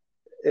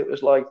 It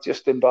was like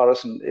just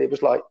embarrassing. It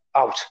was like,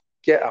 out,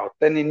 get out.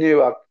 Then he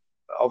knew I'd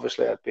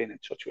been in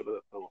touch with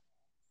Liverpool,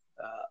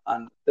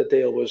 and the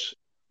deal was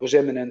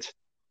imminent.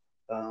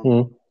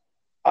 And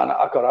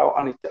I got out,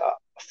 and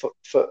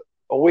for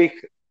a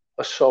week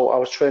or so, I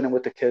was training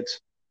with the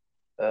kids,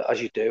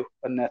 as you do,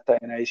 and that day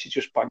and age, you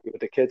just bank it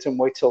with the kids and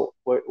wait for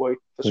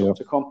something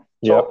to come.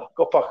 So I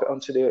got back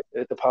onto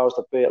the powers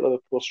that be at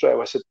Liverpool straight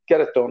away. I said,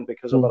 "Get it done,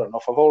 because I've had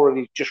enough. I've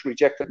already just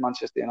rejected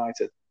Manchester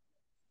United,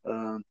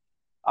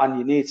 and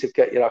you need to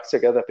get your act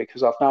together,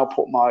 because I've now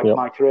put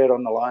my career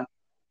on the line,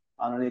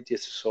 and I need you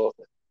to sort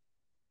it."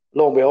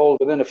 Lo and behold,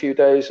 within a few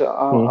days,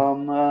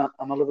 I'm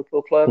a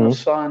Liverpool player, and I've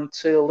signed,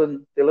 sealed,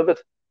 and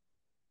delivered.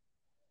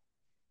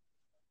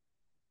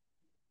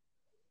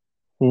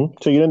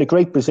 So you're in a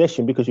great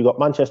position, because you've got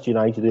Manchester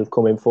United who've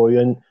come in for you,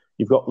 and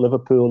you've got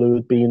Liverpool who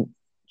have been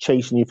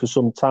chasing you for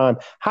some time.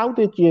 How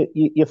did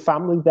your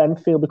family then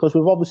feel? Because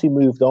we've obviously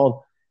moved on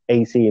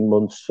 18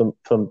 months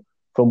from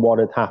what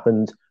had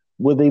happened.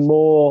 were they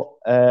more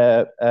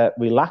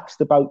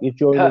relaxed about you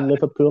joining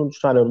Liverpool? I'm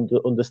just trying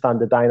to understand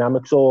the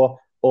dynamics, or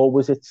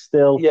was it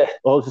still? Yeah.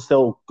 Or was it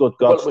still? Good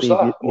God, Well,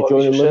 Steve, you're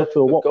joining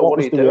Liverpool. What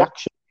was the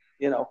reaction?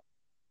 You know,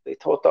 they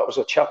thought that was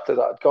a chapter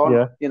that had gone.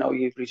 Yeah. You know,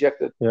 you've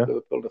rejected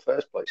Liverpool in the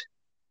first place.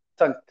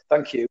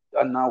 Thank you,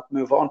 and now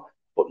move on.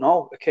 But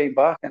no, it came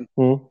back, and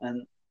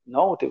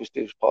no, it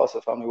was part of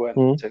the family weren't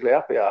particularly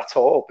happy at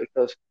all,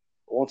 because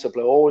once a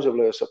blue, always a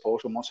blue, I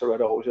suppose, and once a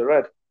red, always a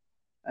red.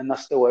 And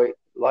that's the way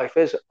life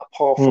is,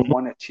 apart from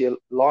when it's your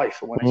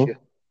life and when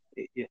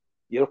it's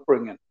your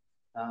upbringing.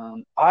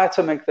 I had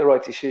to make the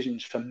right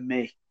decisions for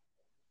me,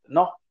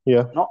 not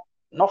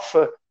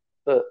for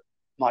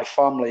my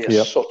family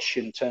as such,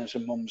 in terms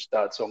of mums,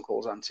 dads,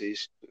 uncles,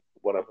 aunties,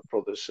 whatever,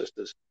 brothers,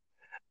 sisters.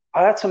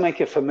 I had to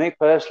make it for me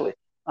personally.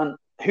 And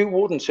who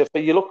wouldn't? If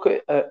you look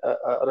at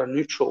a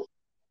neutral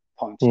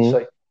point and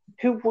say,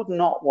 who would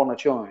not want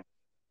to join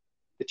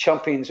the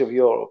champions of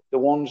Europe, the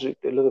ones at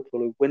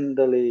Liverpool who win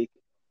the league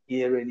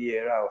year in,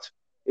 year out,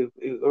 who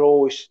are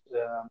always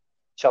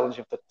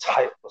challenging for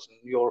titles and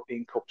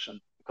European Cups, and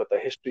got their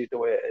history the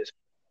way it is.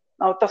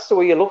 Now, that's the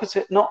way you look at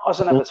it, not as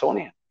an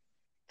Evertonian,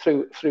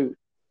 through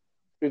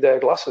their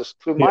glasses,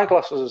 through my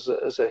glasses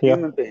as a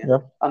human being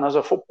and as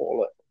a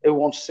footballer who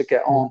wants to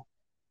get on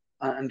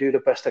and do the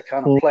best I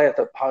can and play at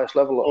the highest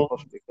level that I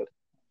possibly could.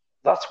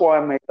 That's why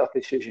I made that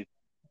decision.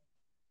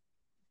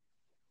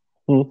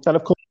 And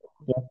of course,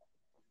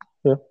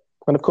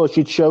 and of course,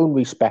 you'd shown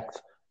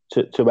respect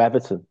to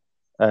Everton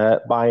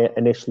by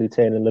initially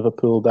turning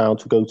Liverpool down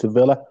to go to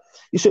Villa.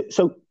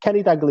 So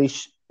Kenny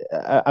Dalglish,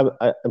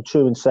 I'm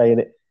true in saying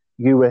it,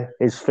 you were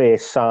his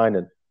first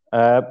signing.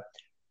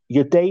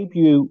 Your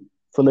debut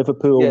for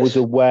Liverpool was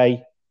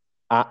away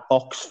at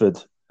Oxford.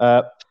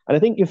 And I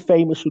think you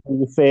famously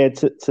referred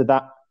to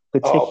that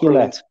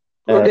particular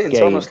brilliant,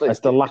 game honestly, as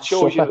the Last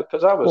Supper.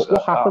 Because I was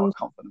what happened? A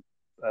confident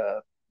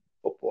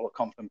footballer,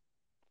 confident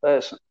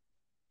person.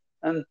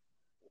 And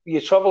you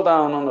travel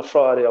down on a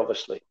Friday,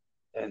 obviously,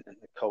 in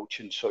the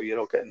coaching, so you're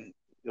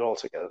all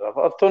together.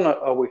 I've done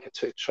a week or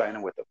two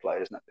training with the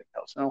players and everything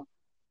else. Now,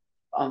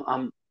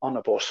 I'm on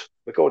a bus.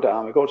 We go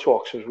down, we go to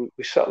Oxford,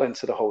 we settle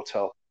into the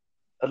hotel.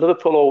 And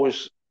Liverpool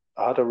always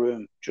had a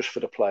room just for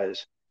the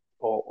players,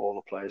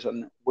 all the players.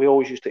 And we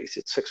always used to eat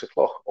at 6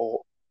 o'clock,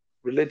 or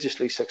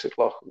religiously 6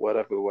 o'clock,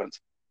 wherever we went,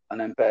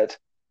 and then bed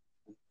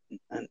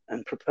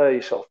and prepare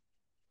yourself.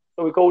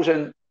 So he goes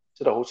in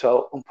to the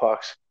hotel,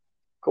 unpacks,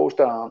 goes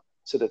down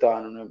to the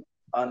dining room,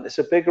 and it's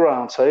a big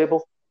round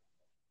table,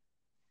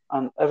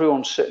 and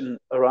everyone's sitting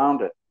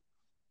around it,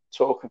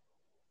 talking.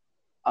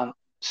 And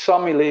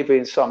Sammy Lee,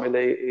 being Sammy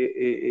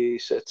Lee,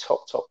 he's a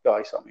top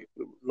guy, Sammy,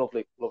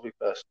 lovely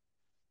person.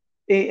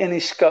 He, in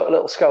his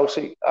little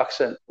Scousey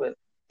accent, went,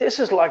 "This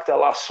is like the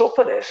Last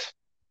Supper, this."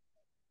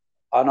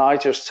 And I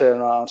just turned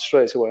around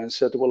straight away and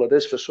said, "Well, it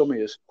is for some of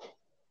you."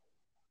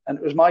 And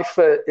it was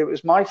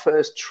my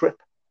first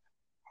trip.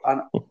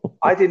 And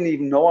I didn't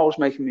even know I was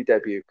making my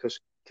debut, because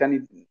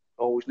Kenny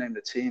always named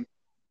the team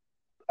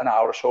an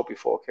hour or so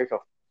before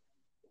kickoff.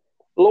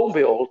 Lo and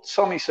behold,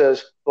 Sammy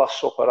says, "Last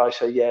Supper." I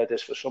say, "Yeah, it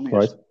is for some of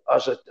you,"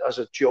 as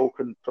a joke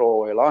and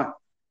throwaway line.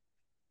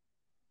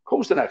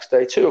 Comes the next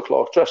day, 2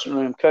 o'clock, dressing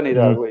room, Kenny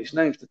Dalglish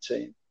names the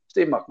team.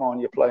 Steve McMahon,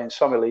 you're playing.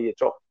 Sammy Lee, you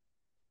drop.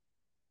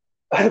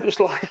 And it was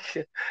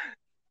like,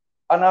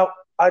 and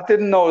I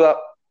didn't know that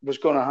was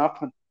going to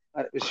happen.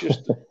 And it was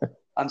just,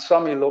 and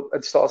Sammy looked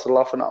and started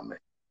laughing at me.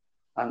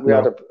 And we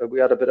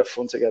had a bit of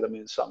fun together, me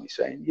and Sammy,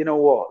 saying, "You know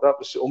what, that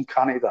was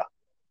uncanny, that."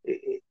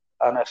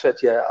 And I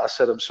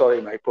said, "I'm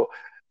sorry, mate, but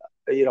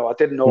I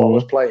didn't know I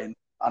was playing,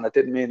 and I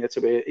didn't mean it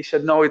to be." He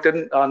said, "No, he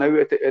didn't. I knew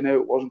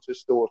it wasn't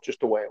just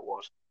the way it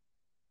was."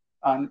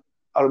 And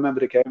I remember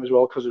the game as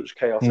well, because it was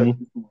chaotic.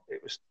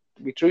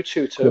 We drew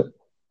 2-2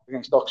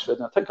 against Oxford,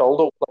 and I think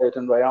Aldo played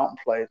and Ray Alton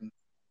played and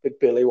Big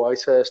Billy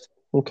Whitehurst.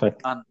 Okay.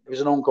 And it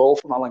was an own goal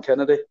from Alan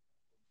Kennedy.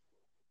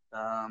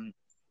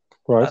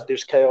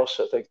 There's chaos.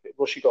 I think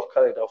Rushy got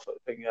carried off. I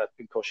think he had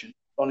concussion.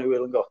 Ronnie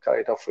Whelan got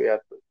carried off. He had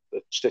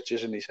the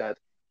stitches in his head.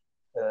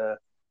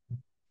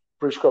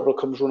 Bruce Grobbler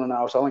comes running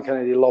out. Alan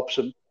Kennedy lobs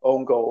him.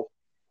 Own goal.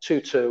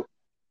 2-2.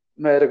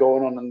 Murder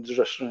going on in the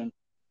dressing room.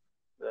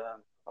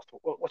 I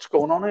thought, what's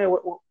going on here?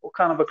 What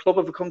kind of a club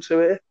have we come to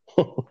here?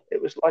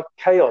 It was like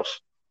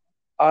chaos.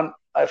 And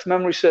if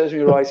memory serves me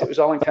right, it was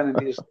Alan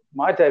Kennedy's,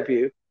 my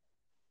debut,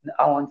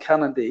 Alan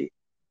Kennedy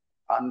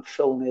and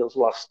Phil Neal's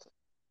last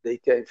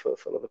league game for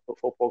Liverpool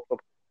Football Club.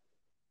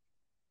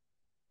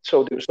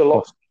 So there was a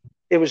lot.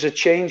 It was a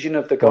changing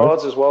of the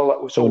guards as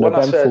well. So when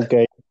I said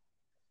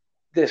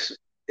this,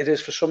 it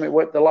is for some.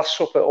 The Last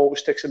Supper always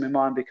sticks in my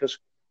mind, because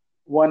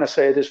when I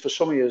say it is for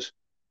some of you,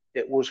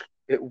 it was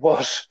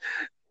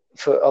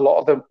for a lot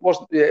of them.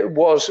 It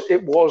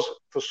was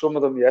for some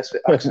of them. Yes,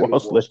 it actually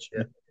was.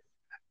 Yeah.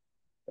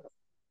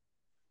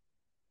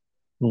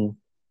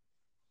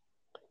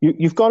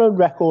 You've got on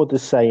record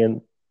as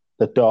saying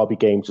that derby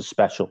games are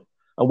special,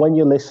 and when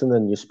you listen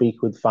and you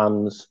speak with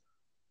fans,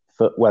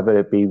 for whether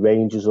it be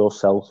Rangers or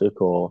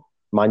Celtic or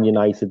Man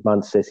United,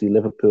 Man City,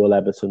 Liverpool,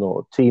 Everton,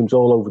 or teams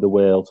all over the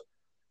world,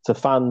 to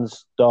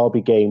fans,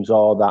 derby games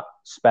are that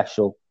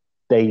special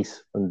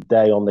date and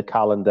day on the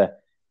calendar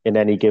in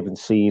any given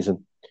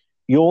season.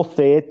 Your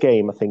third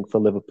game, I think, for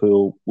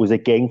Liverpool was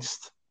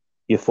against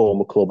your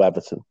former club,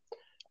 Everton.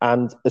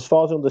 And as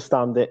far as I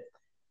understand it,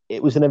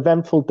 it was an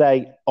eventful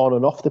day on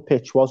and off the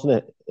pitch,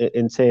 wasn't it,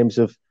 in terms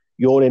of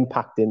your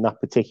impact in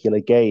that particular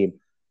game?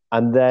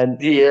 And then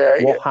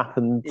what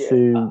happened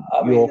to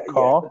your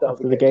car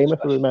after the game, if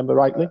I remember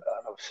rightly?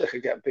 I was sick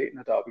of getting beaten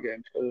at derby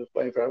games because I was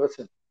playing for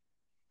Everton.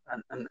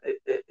 And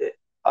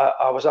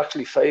I was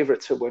actually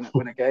favourite to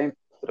win a game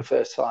for the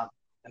first time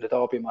in a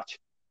derby match.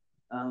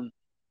 And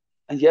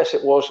yes,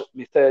 it was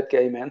my third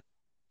game in.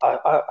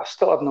 I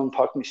still hadn't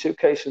unpacked my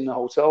suitcase in the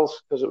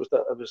hotels because I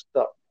was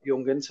that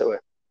young into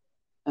it.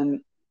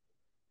 And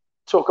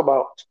talk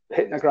about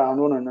hitting the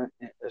ground running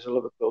as a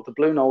Liverpool. The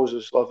Blue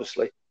Noses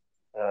obviously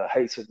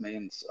hated me,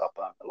 and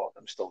a lot of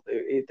them still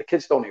do. The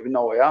kids don't even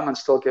know who I am and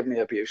still give me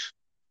abuse.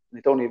 They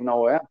don't even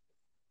know who I am.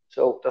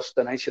 So that's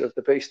the nature of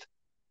the beast.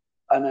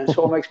 And then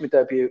so it makes my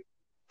debut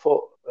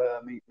for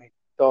my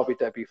derby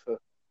debut for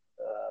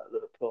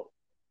Liverpool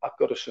at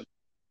Goodison.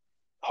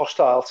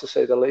 Hostile to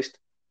say the least.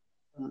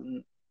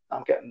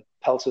 I'm getting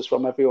pelters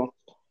from everyone.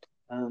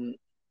 And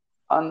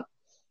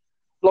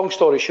long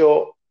story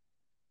short,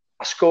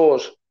 I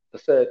scored the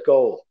third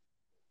goal.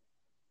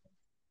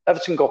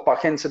 Everton got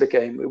back into the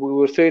game. We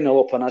were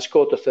 3-0 up and I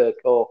scored the third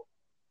goal.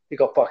 He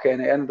got back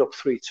in. It ended up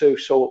 3-2.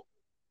 So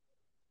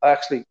I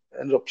actually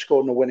ended up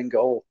scoring a winning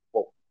goal.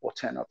 What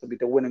turned out to be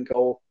the winning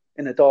goal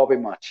in a derby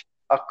match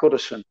at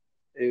Goodison.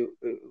 And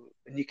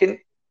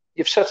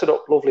you've set it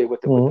up lovely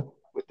with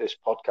this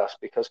podcast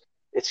because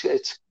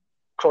it's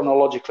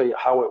chronologically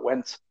how it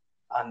went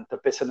and the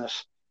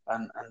bitterness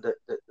and the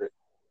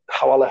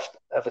how I left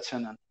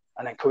Everton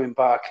and then coming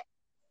back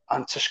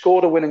and to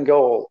score the winning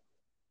goal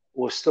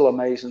was still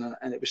amazing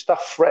and it was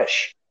that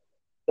fresh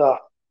that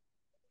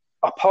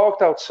I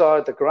parked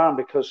outside the ground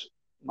because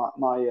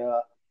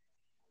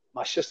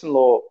my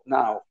sister-in-law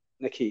now,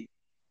 Nikki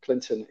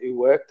Clinton, who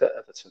worked at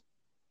Everton,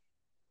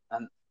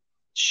 and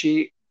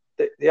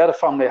they had a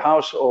family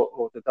house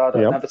or the dad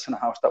had an Everton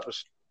house that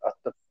was at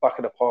the back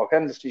of the park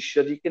end. She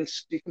said, you can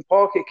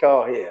park your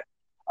car here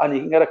and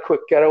you can get a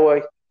quick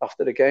getaway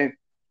after the game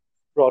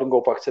rather than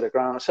go back to the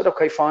ground. I said,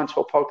 okay, fine.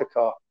 So I parked the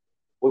car.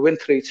 We win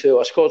 3-2.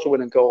 I scored the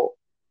winning goal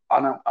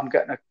and I'm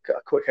getting a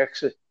quick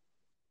exit.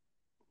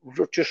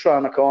 Just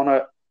round the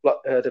corner,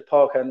 the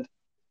park end.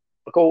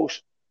 I go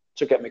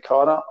to get my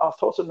car. And I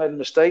thought I made a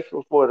mistake. I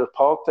was worried I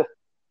parked it.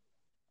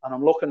 And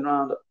I'm looking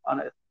around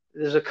and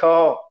there's a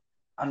car.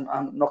 And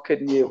I'm not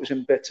kidding you. It was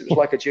in bits. It was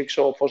like a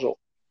jigsaw puzzle.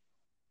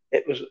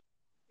 It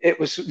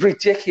was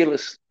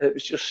ridiculous. It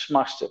was just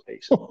smashed to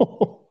pieces.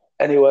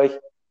 Anyway,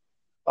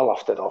 I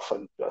laughed it off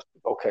and just,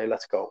 okay,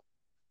 let's go.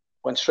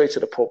 Went straight to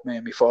the pub, me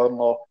and my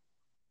father-in-law.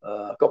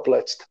 Got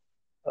blitzed.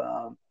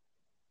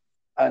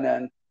 And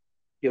then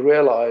you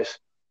realise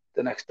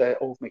the next day, I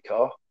owed my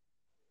car.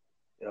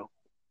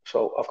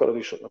 So I've got to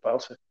do something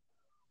about it.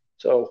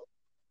 So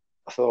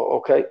I thought,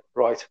 okay,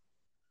 right.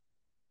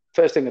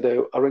 First thing I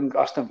do, I ring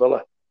Aston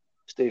Villa,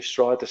 Steve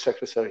Stride, the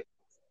secretary.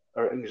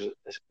 I ring,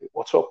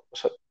 what's up? I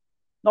said,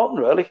 nothing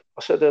really.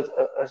 I said,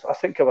 I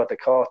think I've had the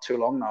car too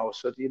long now. I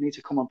said, you need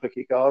to come and pick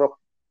your car up.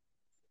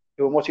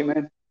 He went, what do you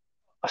mean?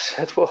 I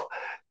said, well,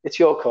 it's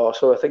your car,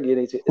 so I think you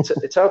need to.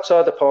 It's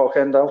outside the park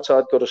end,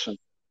 outside Goodison.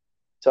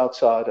 It's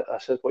outside. I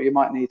said, well, you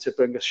might need to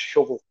bring a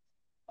shovel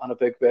and a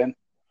big bin.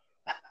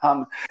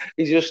 And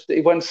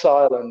he went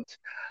silent.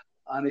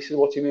 And he said,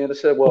 what do you mean? I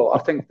said, well, I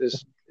think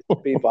it's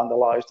been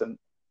vandalised. And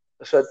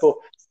I said, but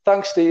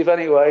thanks, Steve,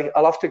 anyway.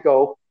 I'll have to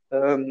go.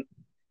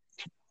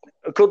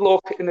 Good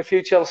luck in the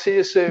future. I'll see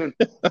you soon.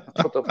 I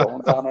put the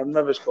phone down. I've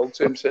never spoke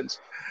to him since.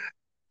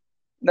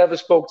 Never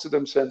spoke to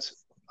them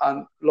since.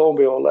 And lo and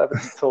behold,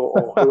 Everton thought,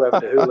 or whoever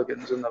the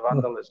hooligans and the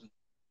vandalism,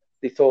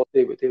 they thought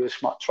they were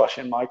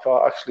trashing my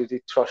car. Actually, they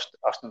trashed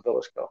Aston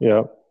Villa's car.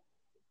 Yeah.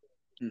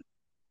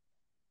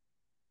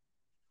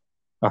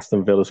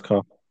 Aston Villa's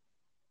car.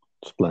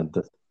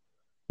 Splendid.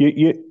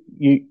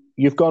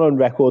 You've gone on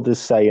record as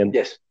saying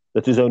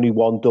that there's only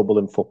one double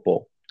in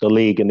football, the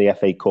league and the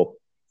FA Cup.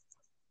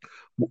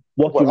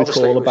 What do you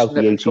recall about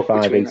the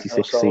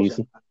 85-86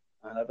 season?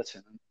 And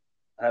Everton.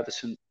 And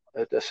Everton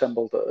had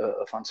assembled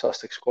a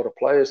fantastic squad of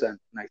players then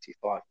in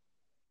 85.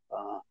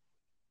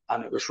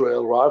 And it was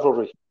real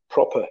rivalry,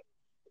 proper,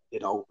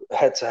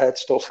 head-to-head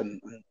stuff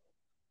and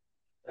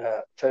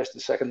first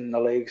and second in the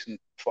leagues and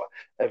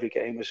every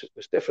game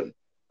was different.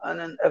 And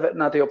then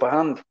Everton had the upper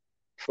hand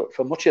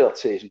for much of that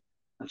season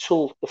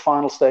until the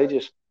final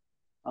stages.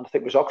 And I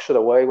think it was Oxford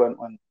away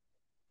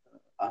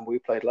and we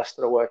played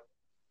Leicester away.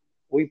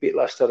 We beat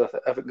Leicester,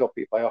 Everton got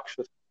beat by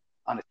Oxford,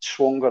 and it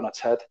swung on its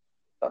head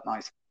that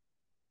night.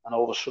 And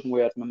all of a sudden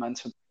we had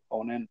momentum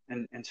going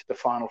into the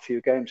final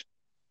few games.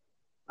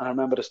 And I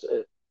remember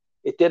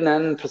it didn't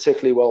end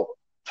particularly well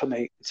for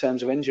me in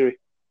terms of injury.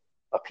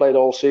 I played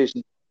all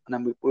season, and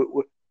then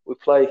we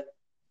play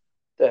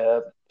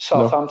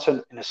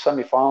Southampton in the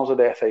semi-finals of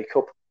the FA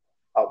Cup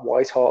at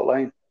White Hart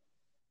Lane.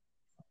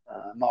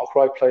 Mark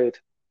Wright played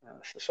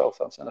for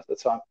Southampton at the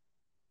time.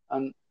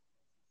 And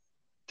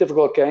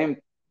difficult game,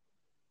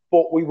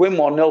 but we win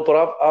 1-0.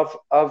 But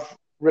I've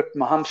ripped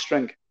my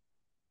hamstring,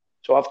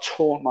 so I've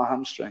torn my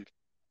hamstring,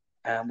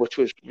 which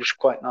was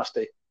quite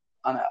nasty.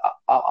 And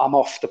I'm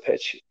off the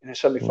pitch in the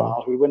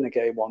semi-finals. We win the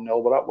game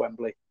 1-0. We're at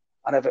Wembley,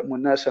 and Everton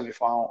win their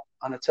semi-final,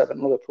 and it's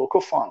Everton Liverpool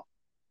Cup final.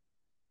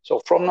 So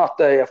from that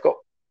day, I've got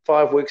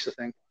 5 weeks, I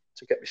think,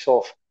 to get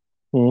myself,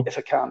 if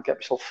I can, get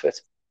myself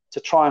fit, to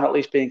try and at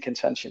least be in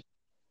contention.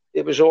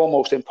 It was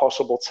almost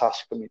impossible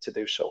task for me to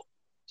do so.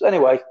 So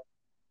anyway,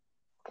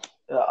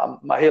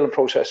 my healing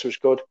process was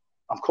good.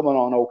 I'm coming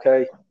on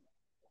okay.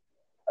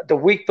 The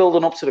week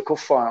building up to the cup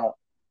final,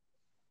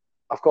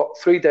 I've got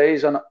 3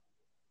 days, and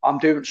I'm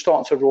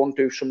starting to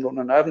do some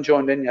running. I haven't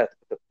joined in yet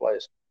with the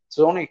players.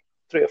 There's only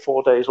 3 or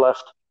 4 days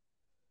left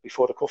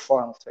before the cup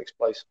final takes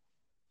place.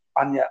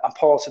 And yet I'm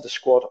part of the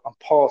squad. I'm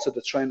part of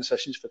the training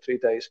sessions for 3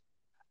 days.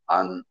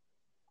 And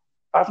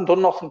I haven't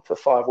done nothing for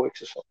 5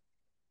 weeks or so.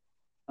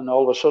 And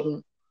all of a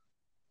sudden,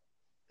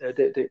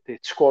 the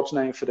squad's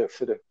name for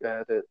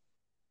the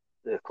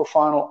cup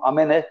final, I'm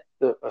in it,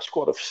 a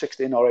squad of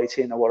 16 or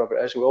 18 or whatever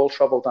it is. We all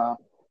travel down.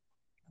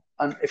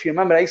 And if you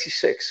remember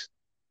 86,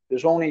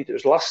 there's only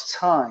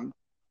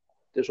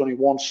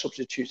one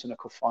substitute in the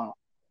cup final,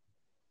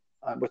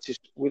 which is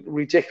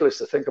ridiculous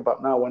to think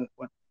about now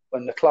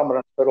when the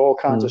clamour for all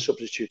kinds of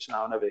substitutes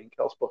now and everything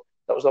else. But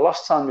that was the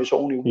last time there was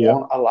only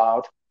one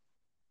allowed.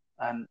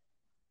 And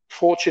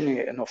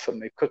fortunate enough for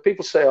me, because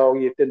people say, oh,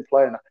 you didn't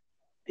play. And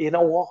you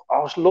know what? I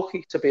was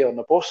lucky to be on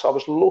the bus. I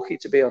was lucky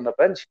to be on the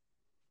bench.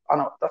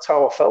 And that's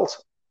how I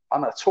felt.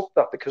 And I took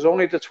that because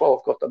only the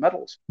 12 got the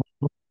medals.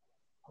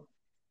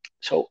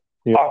 So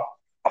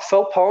I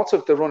felt part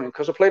of the running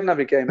because I played in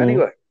every game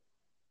anyway.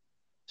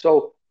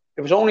 So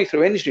it was only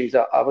through injury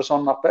that I was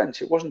on that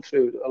bench. It wasn't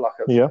through a lack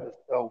of,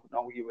 oh,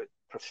 no, you were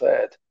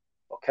preferred,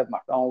 or Kev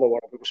McDonald or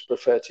whatever was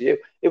preferred to you.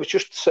 It was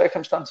just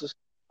circumstances.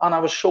 And I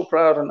was so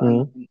proud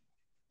and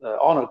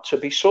honoured to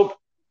be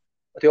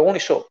the only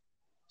sub.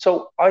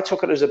 So I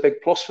took it as a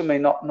big plus for me,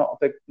 not a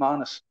big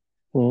minus.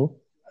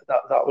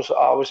 That was,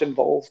 I was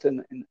involved in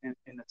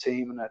the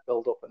team and the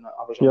build up, and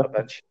I was on the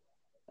bench.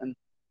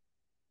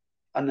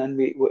 And then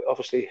we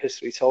obviously,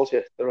 history tells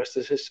you the rest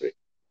is history.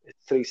 It's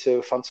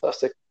 3-2,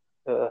 fantastic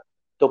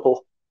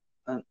double,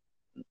 and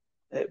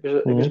it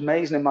was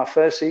amazing in my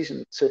first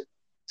season to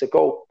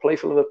go play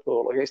for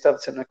Liverpool against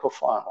Everton in the cup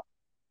final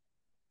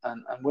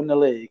and win the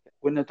league,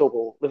 win the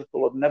double.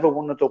 Liverpool had never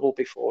won a double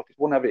before; they'd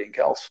won everything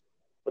else,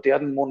 but they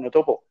hadn't won a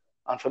double.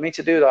 And for me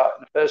to do that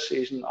in the first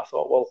season, I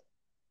thought, well,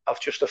 I've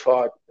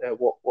justified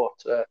what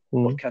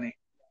Kenny,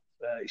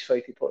 his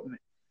faith he put in me.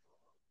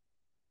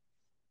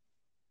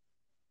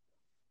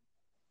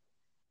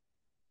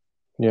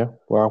 Yeah,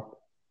 wow.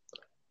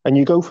 And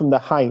you go from the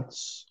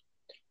heights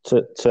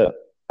to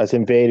as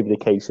invariably the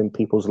case in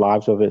people's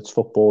lives, whether it's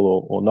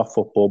football or not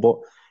football, but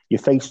you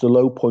face the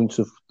low points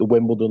of the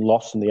Wimbledon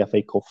loss in the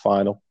FA Cup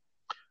final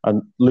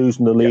and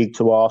losing the league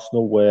to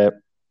Arsenal,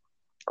 where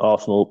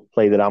Arsenal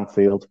played at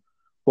Anfield.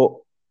 But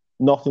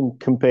nothing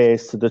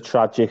compares to the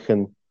tragic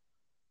and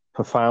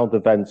profound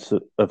events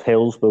of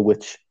Hillsborough,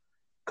 which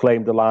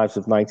claimed the lives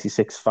of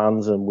 96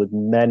 fans and with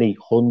many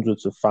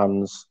hundreds of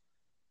fans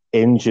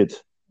injured,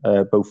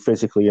 both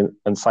physically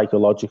and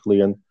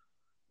psychologically, and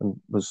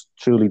was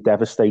truly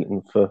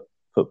devastating for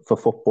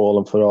football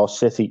and for our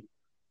city.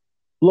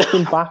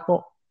 Looking back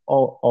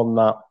on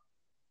that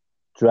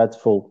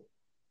dreadful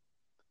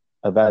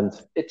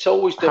event, it's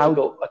always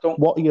difficult.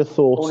 What are your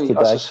thoughts only, today?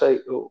 As I say,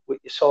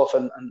 with yourself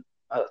and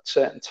at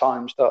certain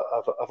times that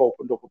I've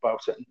opened up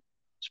about it and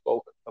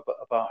spoke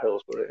about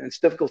Hillsborough. And it's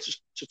difficult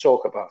to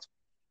talk about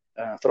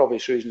for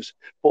obvious reasons,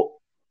 but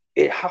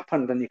it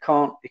happened, and you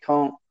can't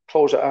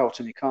close it out,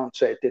 and you can't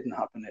say it didn't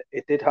happen.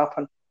 It did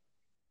happen,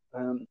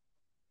 and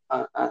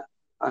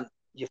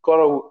you've got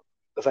to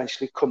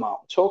eventually come out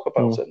and talk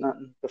about it,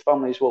 and the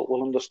families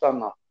will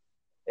understand that.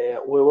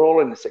 We were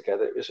all in it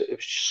together. It was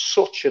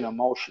such an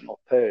emotional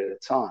period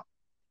of time,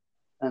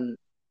 and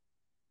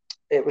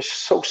it was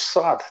so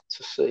sad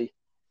to see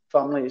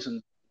families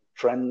and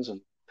friends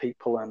and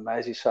people in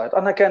Merseyside,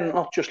 and again,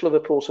 not just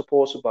Liverpool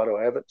supporters, by the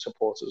way, Everton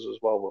supporters as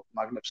well were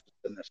magnificent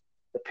in this.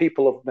 The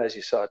people of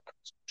Merseyside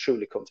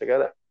truly come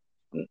together.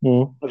 It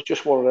was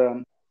just one of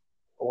them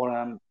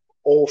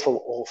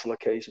awful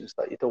occasions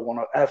that you don't want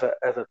to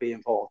ever be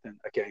involved in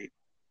again.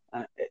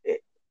 And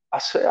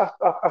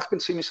I can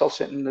see myself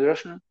sitting in the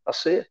dressing room. I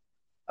see it.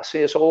 I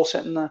see us all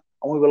sitting there,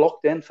 and we were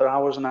locked in for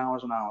hours and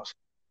hours and hours.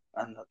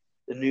 And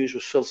the news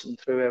was filtering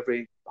through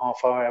every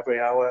half hour, every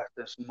hour.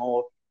 There's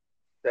more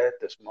dead.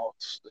 There's more.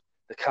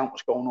 The count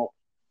was going up,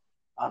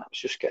 and it was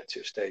just getting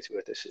to a stage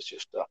where this is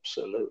just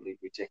absolutely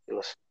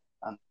ridiculous.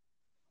 And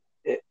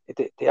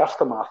the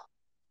aftermath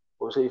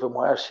was even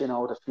worse. You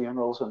know, the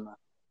funerals and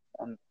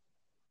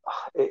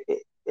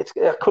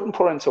I couldn't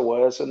put it into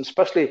words, and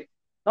especially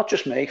not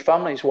just me,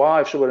 families,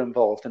 wives who were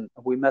involved, and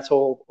we met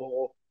all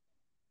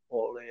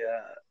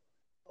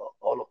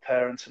the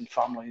parents and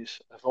families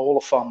of all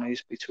the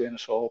families between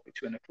us all,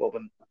 between the club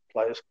and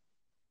players,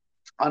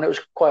 and it was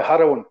quite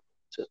harrowing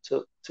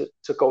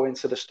to go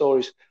into the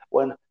stories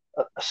when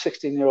a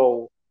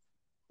 16-year-old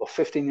or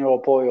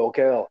 15-year-old boy or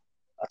girl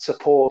had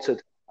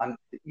supported, and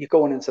you're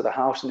going into the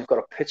house and they've got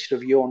a picture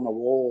of you on the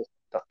wall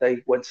that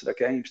they went to the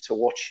games to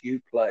watch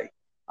you play,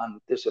 and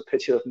there's a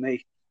picture of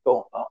me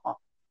going,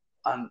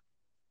 and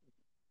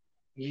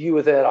you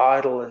were their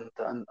idol, and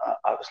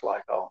I was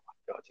like, oh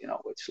my God,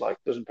 it's like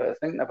doesn't bear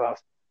thinking about.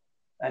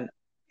 And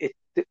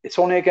it's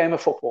only a game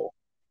of football,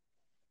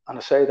 and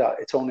I say that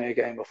it's only a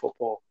game of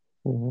football.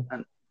 Mm-hmm.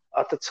 And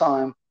at the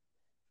time,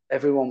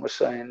 everyone was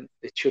saying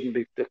it shouldn't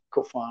be, the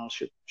cup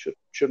finals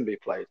shouldn't be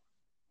played.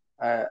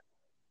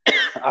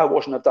 I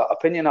wasn't of that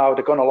opinion. I would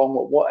have gone along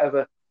with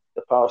whatever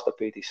the powers that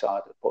be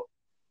decided, but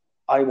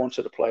I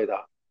wanted to play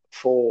that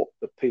for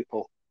the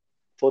people,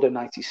 for the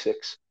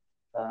 96,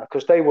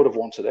 because they would have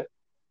wanted it,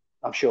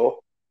 I'm sure,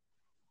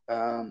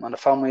 and the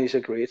families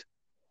agreed.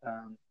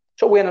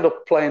 So we ended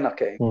up playing that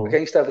game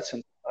against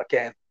Everton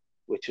again,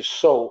 which is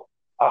so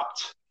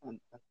apt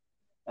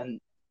and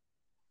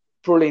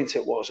brilliant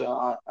it was,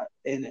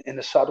 in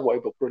a sad way,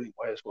 but brilliant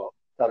way as well,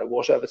 that it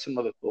was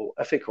Everton-Liverpool,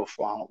 FA Cup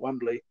final at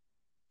Wembley,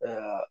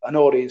 an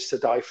audience to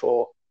die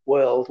for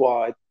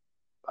worldwide,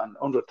 and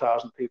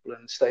 100,000 people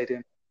in the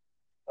stadium.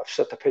 I've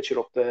set the picture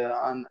up there,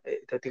 and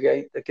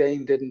the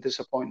game didn't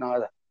disappoint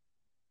either.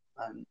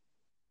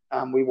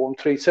 And we won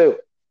 3-2.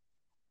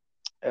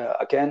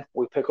 Again,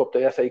 we pick up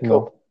the FA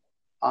Cup,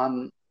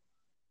 and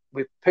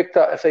we picked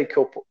that FA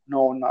Cup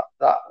knowing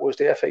that was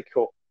the FA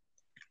Cup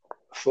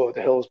for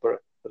the Hillsborough,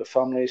 for the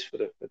families, for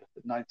the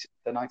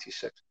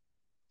 96.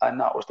 And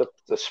that was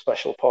the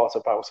special part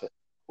about it,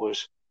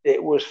 was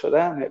it was for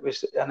them. It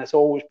was, and it's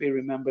always be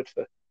remembered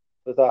for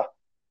that.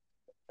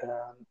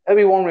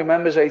 Everyone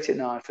remembers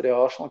 89 for the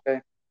Arsenal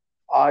game.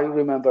 I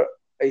remember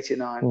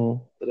 89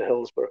 for the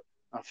Hillsborough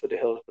and for the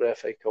Hillsborough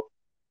FA Cup.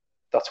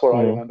 That's what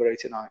I remember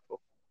 89 for.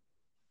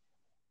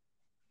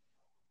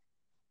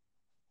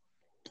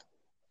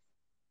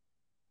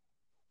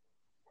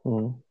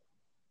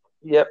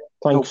 Yep.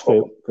 Thanks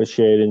for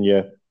sharing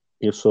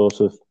your sort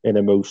of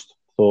innermost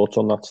thoughts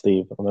on that,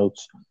 Steve. I know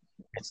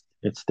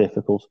it's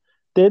difficult.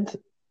 Did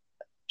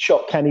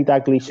Kenny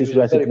Dalglish's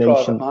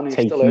resignation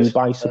take you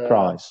by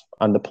surprise,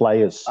 and the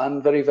players?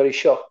 I'm very, very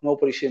shocked.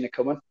 Nobody's seen it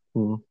coming.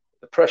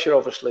 The pressure,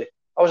 obviously.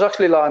 I was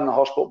actually lying in the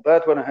hospital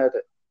bed when I heard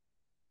it.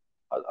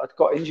 I'd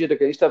got injured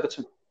against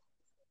Everton.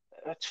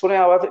 It's funny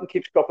how Everton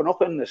keeps cropping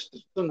up in this,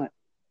 doesn't it?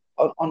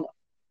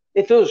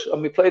 It does.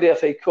 And we played the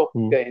FA Cup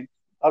game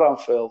at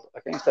Anfield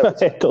against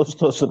Everton. It does,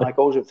 doesn't it? I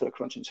goes in for the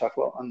crunching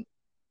tackle, and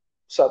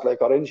sadly I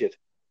got injured.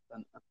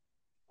 And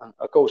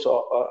I go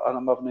and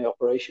I'm having the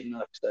operation the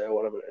next day or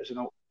whatever it is.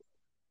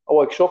 I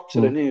wakes up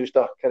to the news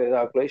that Kenny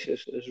Dalglish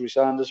has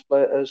resigned as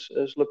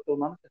Liverpool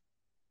manager,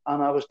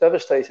 and I was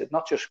devastated.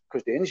 Not just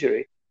because of the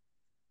injury,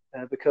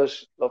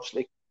 because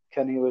obviously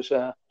Kenny was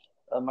a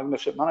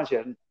magnificent manager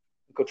and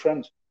good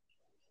friends.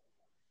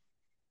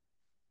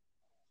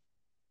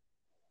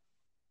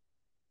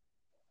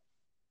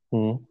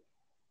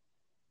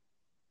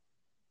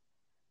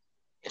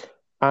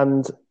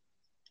 And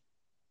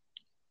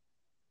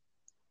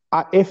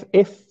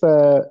if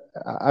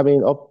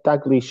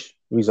Dalglish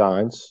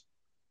resigns,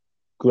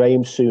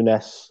 Graham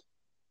Souness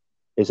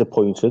is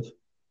appointed.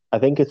 I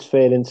think it's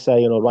fair in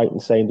saying, or right in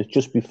saying, that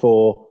just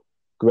before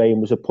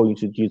Graham was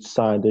appointed, you'd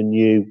signed a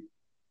new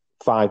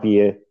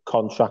 5-year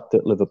contract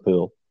at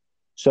Liverpool.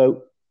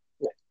 So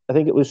I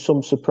think it was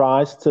some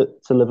surprise to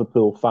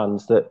Liverpool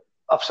fans that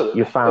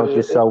you found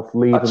yourself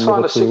leaving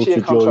Liverpool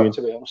to join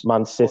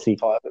Man City.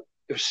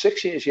 It was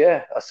 6 years,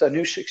 yeah. That's a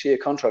new 6-year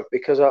contract,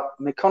 because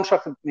my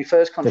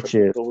first contract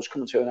was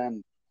coming to an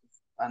end,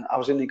 and I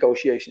was in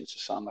negotiations to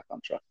sign the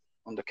contract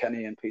under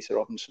Kenny and Peter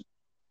Robinson.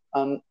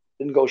 And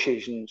the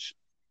negotiations,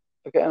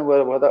 again,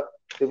 there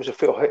was a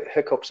few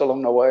hiccups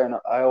along the way, and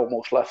I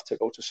almost left to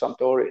go to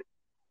Sampdoria,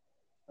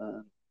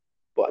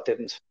 but I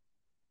didn't.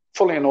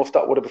 Funnily enough,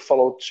 that would have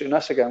followed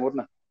Souness again,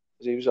 wouldn't it?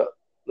 Because he was at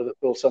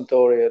Liverpool,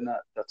 Sampdoria, and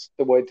that's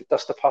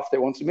the path they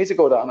wanted me to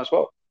go down as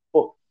well.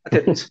 But I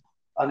didn't.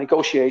 I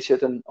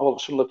negotiated, and all of a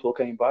sudden Liverpool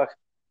came back,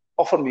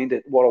 offered me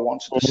what I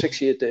wanted, a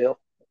 6-year deal,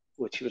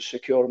 which was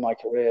secure in my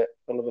career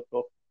for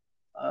Liverpool.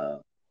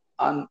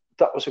 And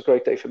that was a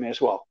great day for me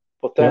as well.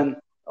 But then,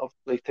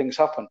 obviously, things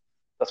happen.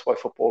 That's why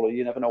footballer,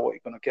 you never know what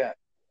you're going to get.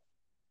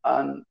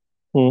 And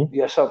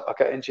yes, I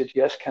get injured.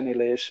 Yes, Kenny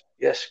leaves.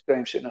 Yes,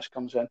 Graham Souness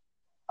comes in.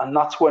 And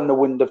that's when the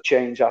wind of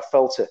change, I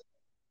felt it.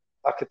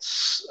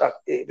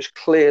 It was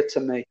clear to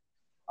me.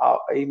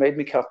 He made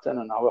me captain,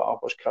 and I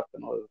was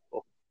captain of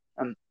Liverpool.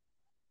 And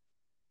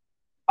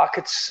I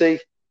could see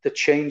the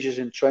changes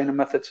in training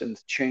methods and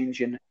the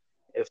changing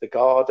of the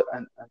guard,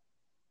 and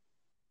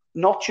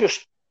not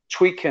just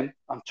tweaking.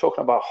 I'm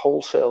talking about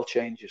wholesale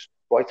changes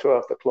right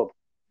throughout the club,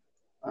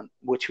 and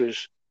which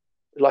was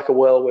like a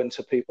whirlwind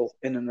to people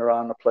in and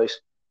around the place.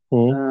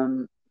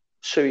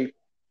 So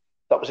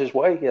that was his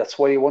way. That's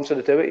why he wanted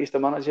to do it. He's the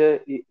manager.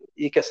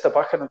 He gets the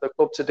backing of the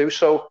club to do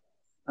so,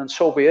 and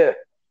so be it.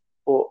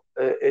 But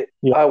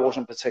I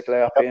wasn't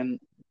particularly happy, and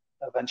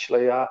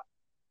eventually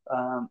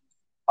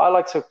I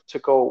like to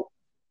go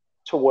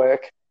to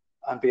work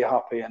and be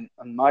happy. And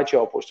my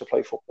job was to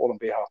play football and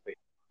be happy.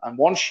 And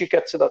once you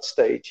get to that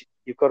stage,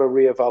 you've got to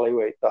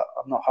reevaluate that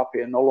I'm not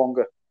happy and no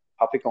longer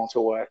happy going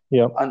to work.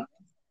 Yeah. And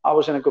I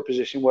was in a good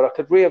position where I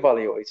could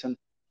reevaluate. And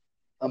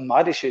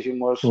my decision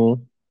was,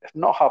 if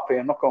I'm not happy,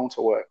 I'm not going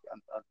to work.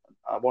 And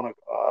I'd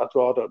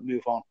rather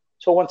move on.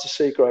 So I went to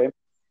see Graham.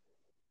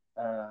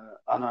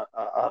 And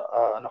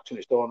I knocked on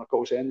his door and it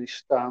goes in.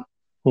 He's down.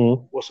 I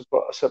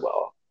said,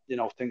 well,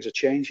 things are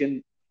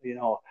changing.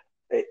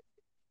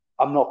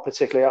 I'm not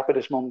particularly happy at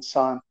this moment in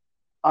time.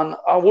 And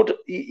I would,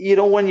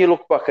 when you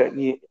look back at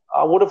it,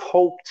 I would have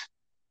hoped,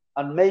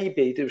 and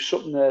maybe there was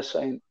something there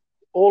saying,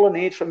 all I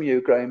need from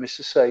you, Graham, is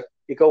to say,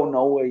 you go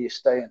nowhere, you're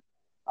staying.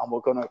 And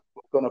we're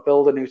gonna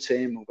build a new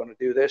team. We're going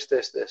to do this.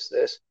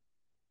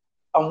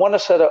 And when I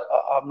said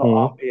I'm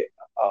not happy,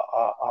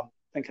 I'm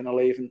thinking of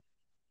leaving,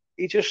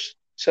 he just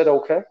said,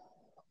 okay.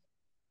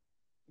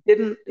 He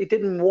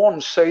didn't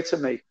once say to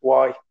me,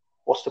 why?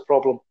 What's the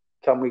problem?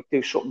 Can we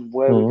do something?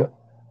 Where we go?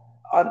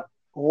 And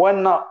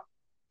when that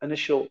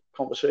initial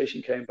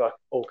conversation came back,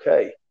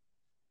 okay,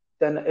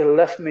 then it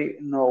left me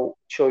no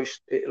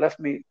choice. It left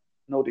me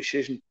no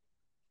decision.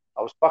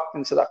 I was backed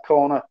into that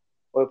corner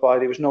whereby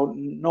there was no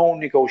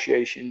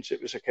negotiations.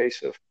 It was a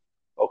case of,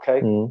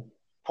 okay,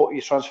 put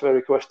your transfer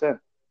request in.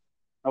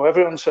 Now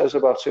everyone says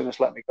about Souness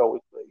let me go.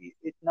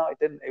 No, it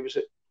didn't. It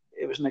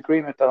was an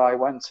agreement that I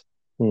went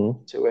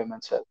to him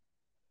and said,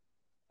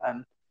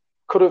 and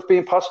could have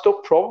been passed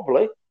up,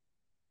 probably,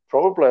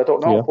 I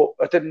don't know, but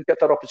I didn't get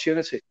that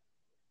opportunity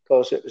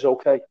because it was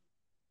okay.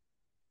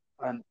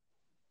 And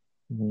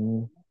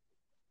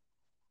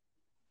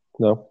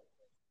no,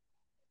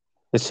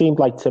 it seemed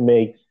like to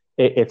me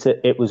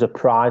it was a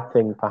pride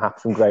thing,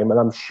 perhaps, from Graham, and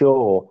I'm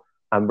sure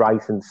I'm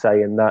right in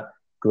saying that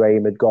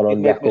Graham had gone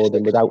on record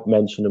and without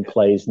mentioning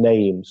players'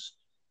 names,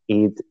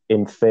 he'd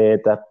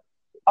inferred that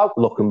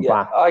looking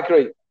back. I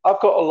agree. I've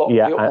got a lot.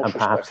 And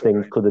perhaps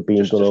things could have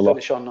been done a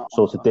lot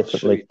sort of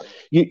differently.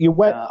 You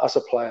went as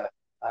a player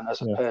and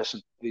as a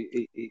person.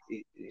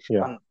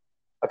 And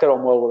I get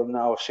on well with him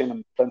now. I've seen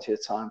him plenty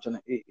of times, and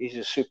he's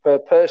a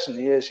superb person.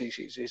 He is.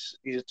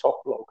 He's a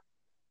top bloke,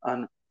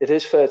 and it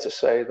is fair to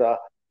say that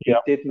he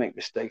did make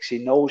mistakes. He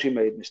knows he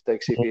made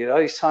mistakes. If he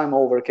had his time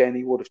over again,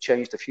 he would have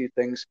changed a few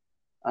things,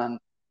 and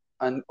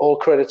all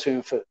credit to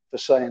him for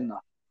saying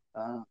that.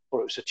 But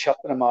it was a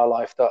chapter in my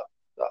life that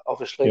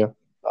obviously that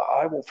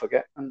I won't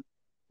forget, and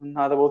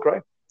neither will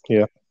Graham.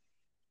 Yeah.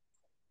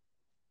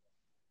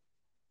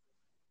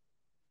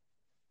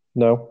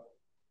 No.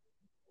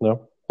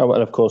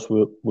 And of course,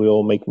 we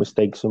all make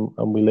mistakes, and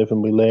we live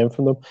and we learn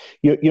from them.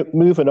 You're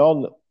moving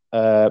on,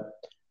 because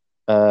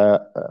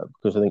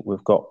I think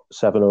we've got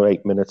 7 or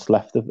 8 minutes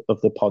left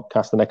of the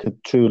podcast, and I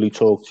could truly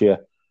talk to you,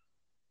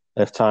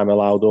 if time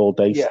allowed, all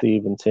day,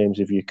 Steve, in terms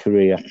of your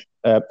career.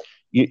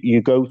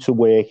 You go to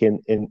work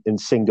in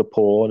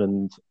Singapore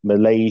and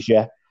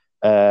Malaysia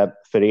for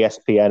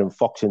ESPN and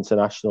Fox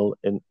International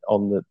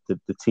on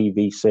the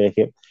TV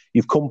circuit.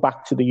 You've come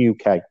back to the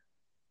UK.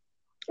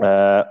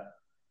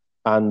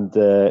 And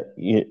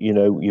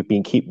you've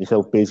been keeping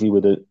yourself busy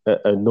with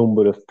a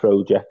number of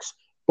projects.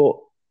 But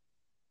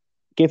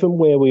given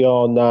where we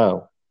are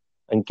now,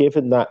 and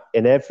given that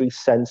in every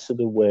sense of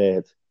the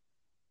word,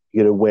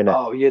 you're a winner,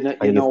 and you've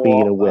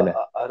been a winner.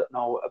 I don't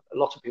know. A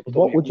lot of people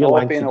don't. What would you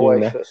like to do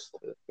next?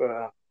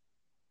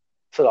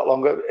 For that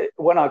longer.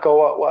 When I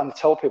go out and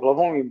tell people, I've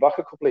only been back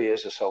a couple of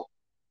years or so.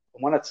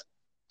 And when I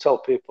tell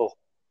people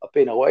I've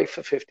been away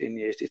for 15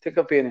 years, do you think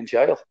I've been in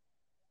jail?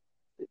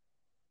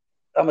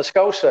 I'm a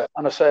Scouser,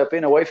 and I say I've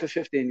been away for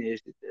 15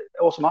 years.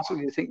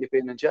 Automatically, you think you've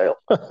been in jail.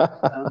 So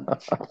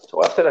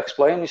I have to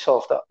explain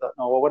myself that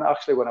no, I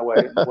actually went away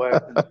and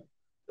worked, and I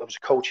was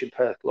a coach in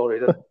Perth Glory.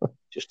 I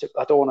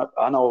don't want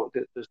to. I know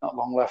there's not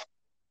long left,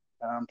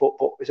 but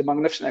it's a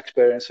magnificent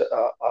experience.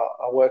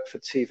 I worked for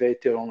TV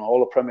doing all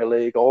the Premier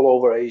League, all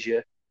over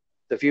Asia.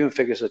 The viewing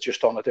figures are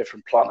just on a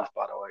different planet,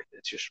 by the way.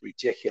 It's just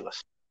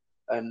ridiculous.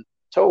 And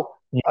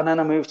then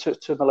I moved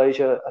to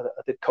Malaysia.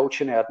 I did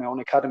coaching. I had my own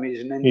academies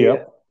in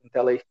India. In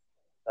Delhi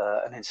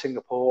and in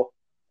Singapore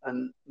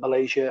and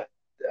Malaysia.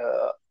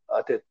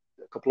 I did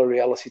a couple of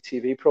reality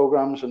TV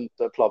programs and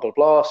blah, blah,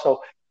 blah.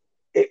 So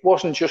it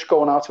wasn't just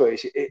going out to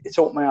Asia. It's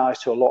opened my eyes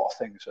to a lot of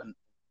things and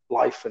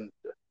life. And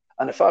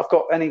if I've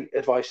got any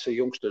advice to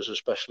youngsters,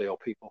 especially, or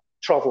people,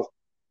 travel,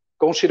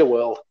 go and see the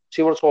world,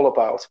 see what it's all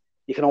about.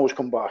 You can always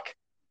come back,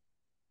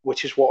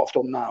 which is what I've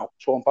done now.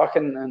 So I'm back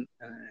in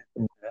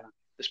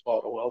this part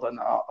of the world, and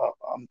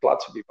I'm glad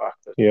to be back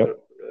for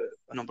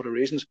a number of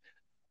reasons.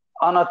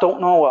 And I don't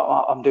know.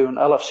 I'm doing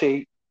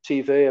LFC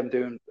TV. I'm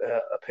doing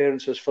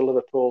appearances for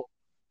Liverpool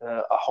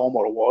at home,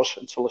 or I was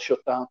until I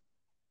shut down.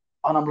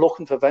 And I'm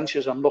looking for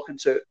ventures. I'm looking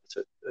to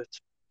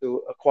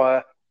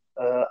acquire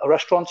a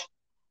restaurant,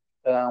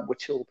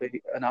 which will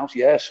be announced.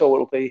 So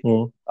it'll be.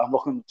 I'm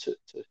looking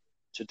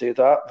to do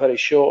that very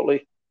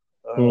shortly.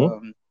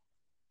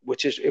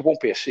 Which it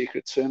won't be a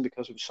secret soon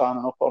because I'm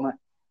signing up on it.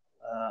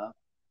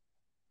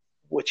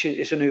 Which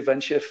is a new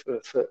venture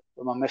for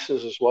my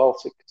missus as well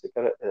to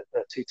get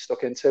her teeth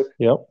stuck into.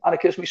 Yep. And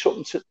it gives me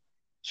something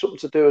something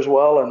to do as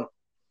well. And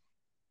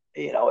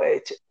you know,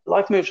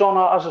 life moves on.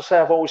 As I say,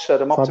 I've always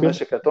said I'm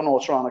optimistic. I don't know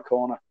what's around the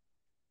corner,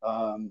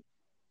 and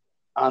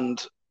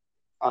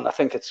I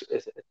think it's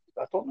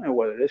I don't know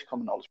what it is,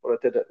 common knowledge, but I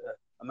did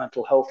a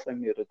mental health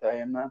thing the other day,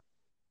 and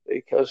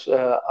because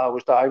I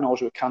was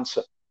diagnosed with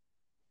cancer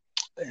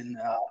in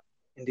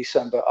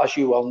December, as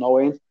you well know,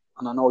 Ian,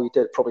 and I know you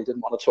probably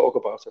didn't want to talk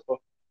about it, but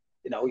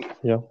you know,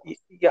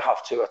 you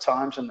have to at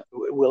times, and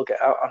it will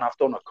get out. And I've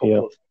done a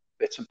couple of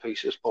bits and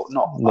pieces, but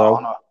not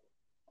on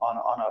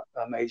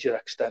a major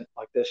extent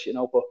like this, you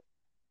know. But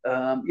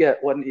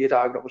when you're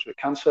diagnosed with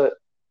cancer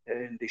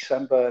in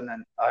December, and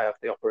then I have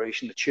the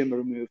operation, the tumor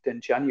removed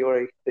in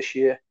January this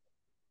year,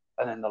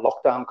 and then the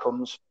lockdown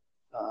comes,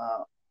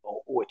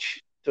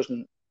 which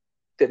didn't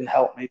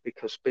help me,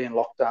 because being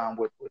locked down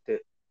with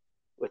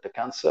the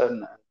cancer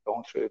and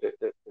going through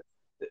the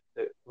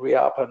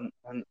rehab and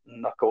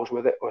that goes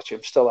with it, which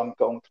I'm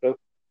going through.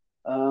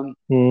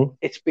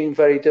 It's been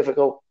very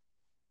difficult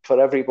for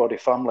everybody,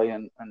 family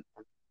and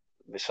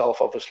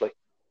myself, obviously.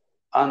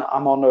 And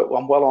I'm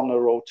well on the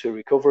road to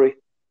recovery.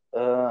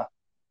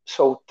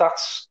 So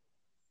that's,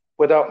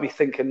 without me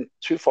thinking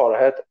too far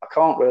ahead, I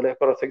can't really. I've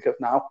got to think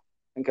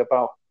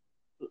about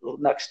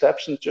next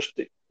steps, and just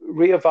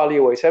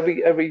reevaluate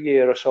every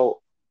year or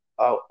so.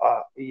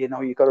 You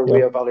know, you've got to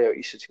reevaluate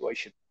your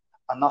situation.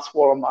 And that's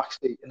what I'm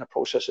actually in the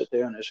process of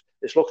doing,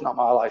 is looking at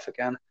my life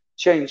again,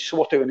 change. So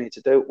what do we need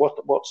to do?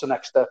 What's the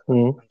next step?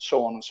 And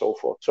so on and so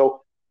forth.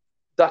 So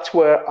that's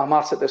where I'm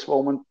at this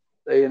moment,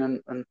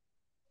 Ian,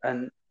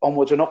 and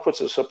onwards and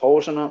upwards, I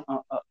suppose. And I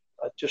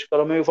just got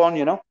to move on,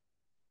 you know.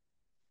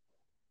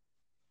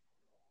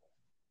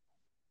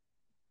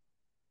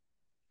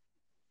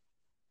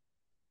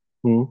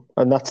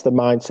 And that's the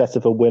mindset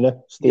of a winner,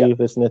 Steve,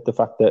 isn't it? The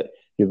fact that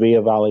you're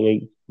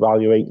evaluating,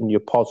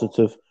 you're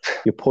positive,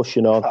 you're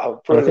pushing on.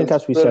 And I think,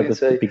 as we said at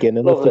the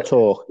beginning of the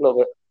talk,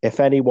 if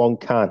anyone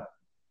can,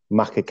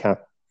 Macca can.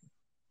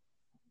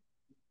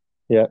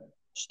 Yeah.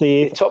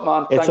 Steve, top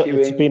man. Thank you,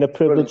 it's been a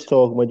privilege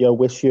talking with you. I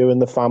wish you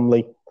and the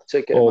family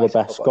all the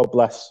best. God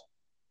bless.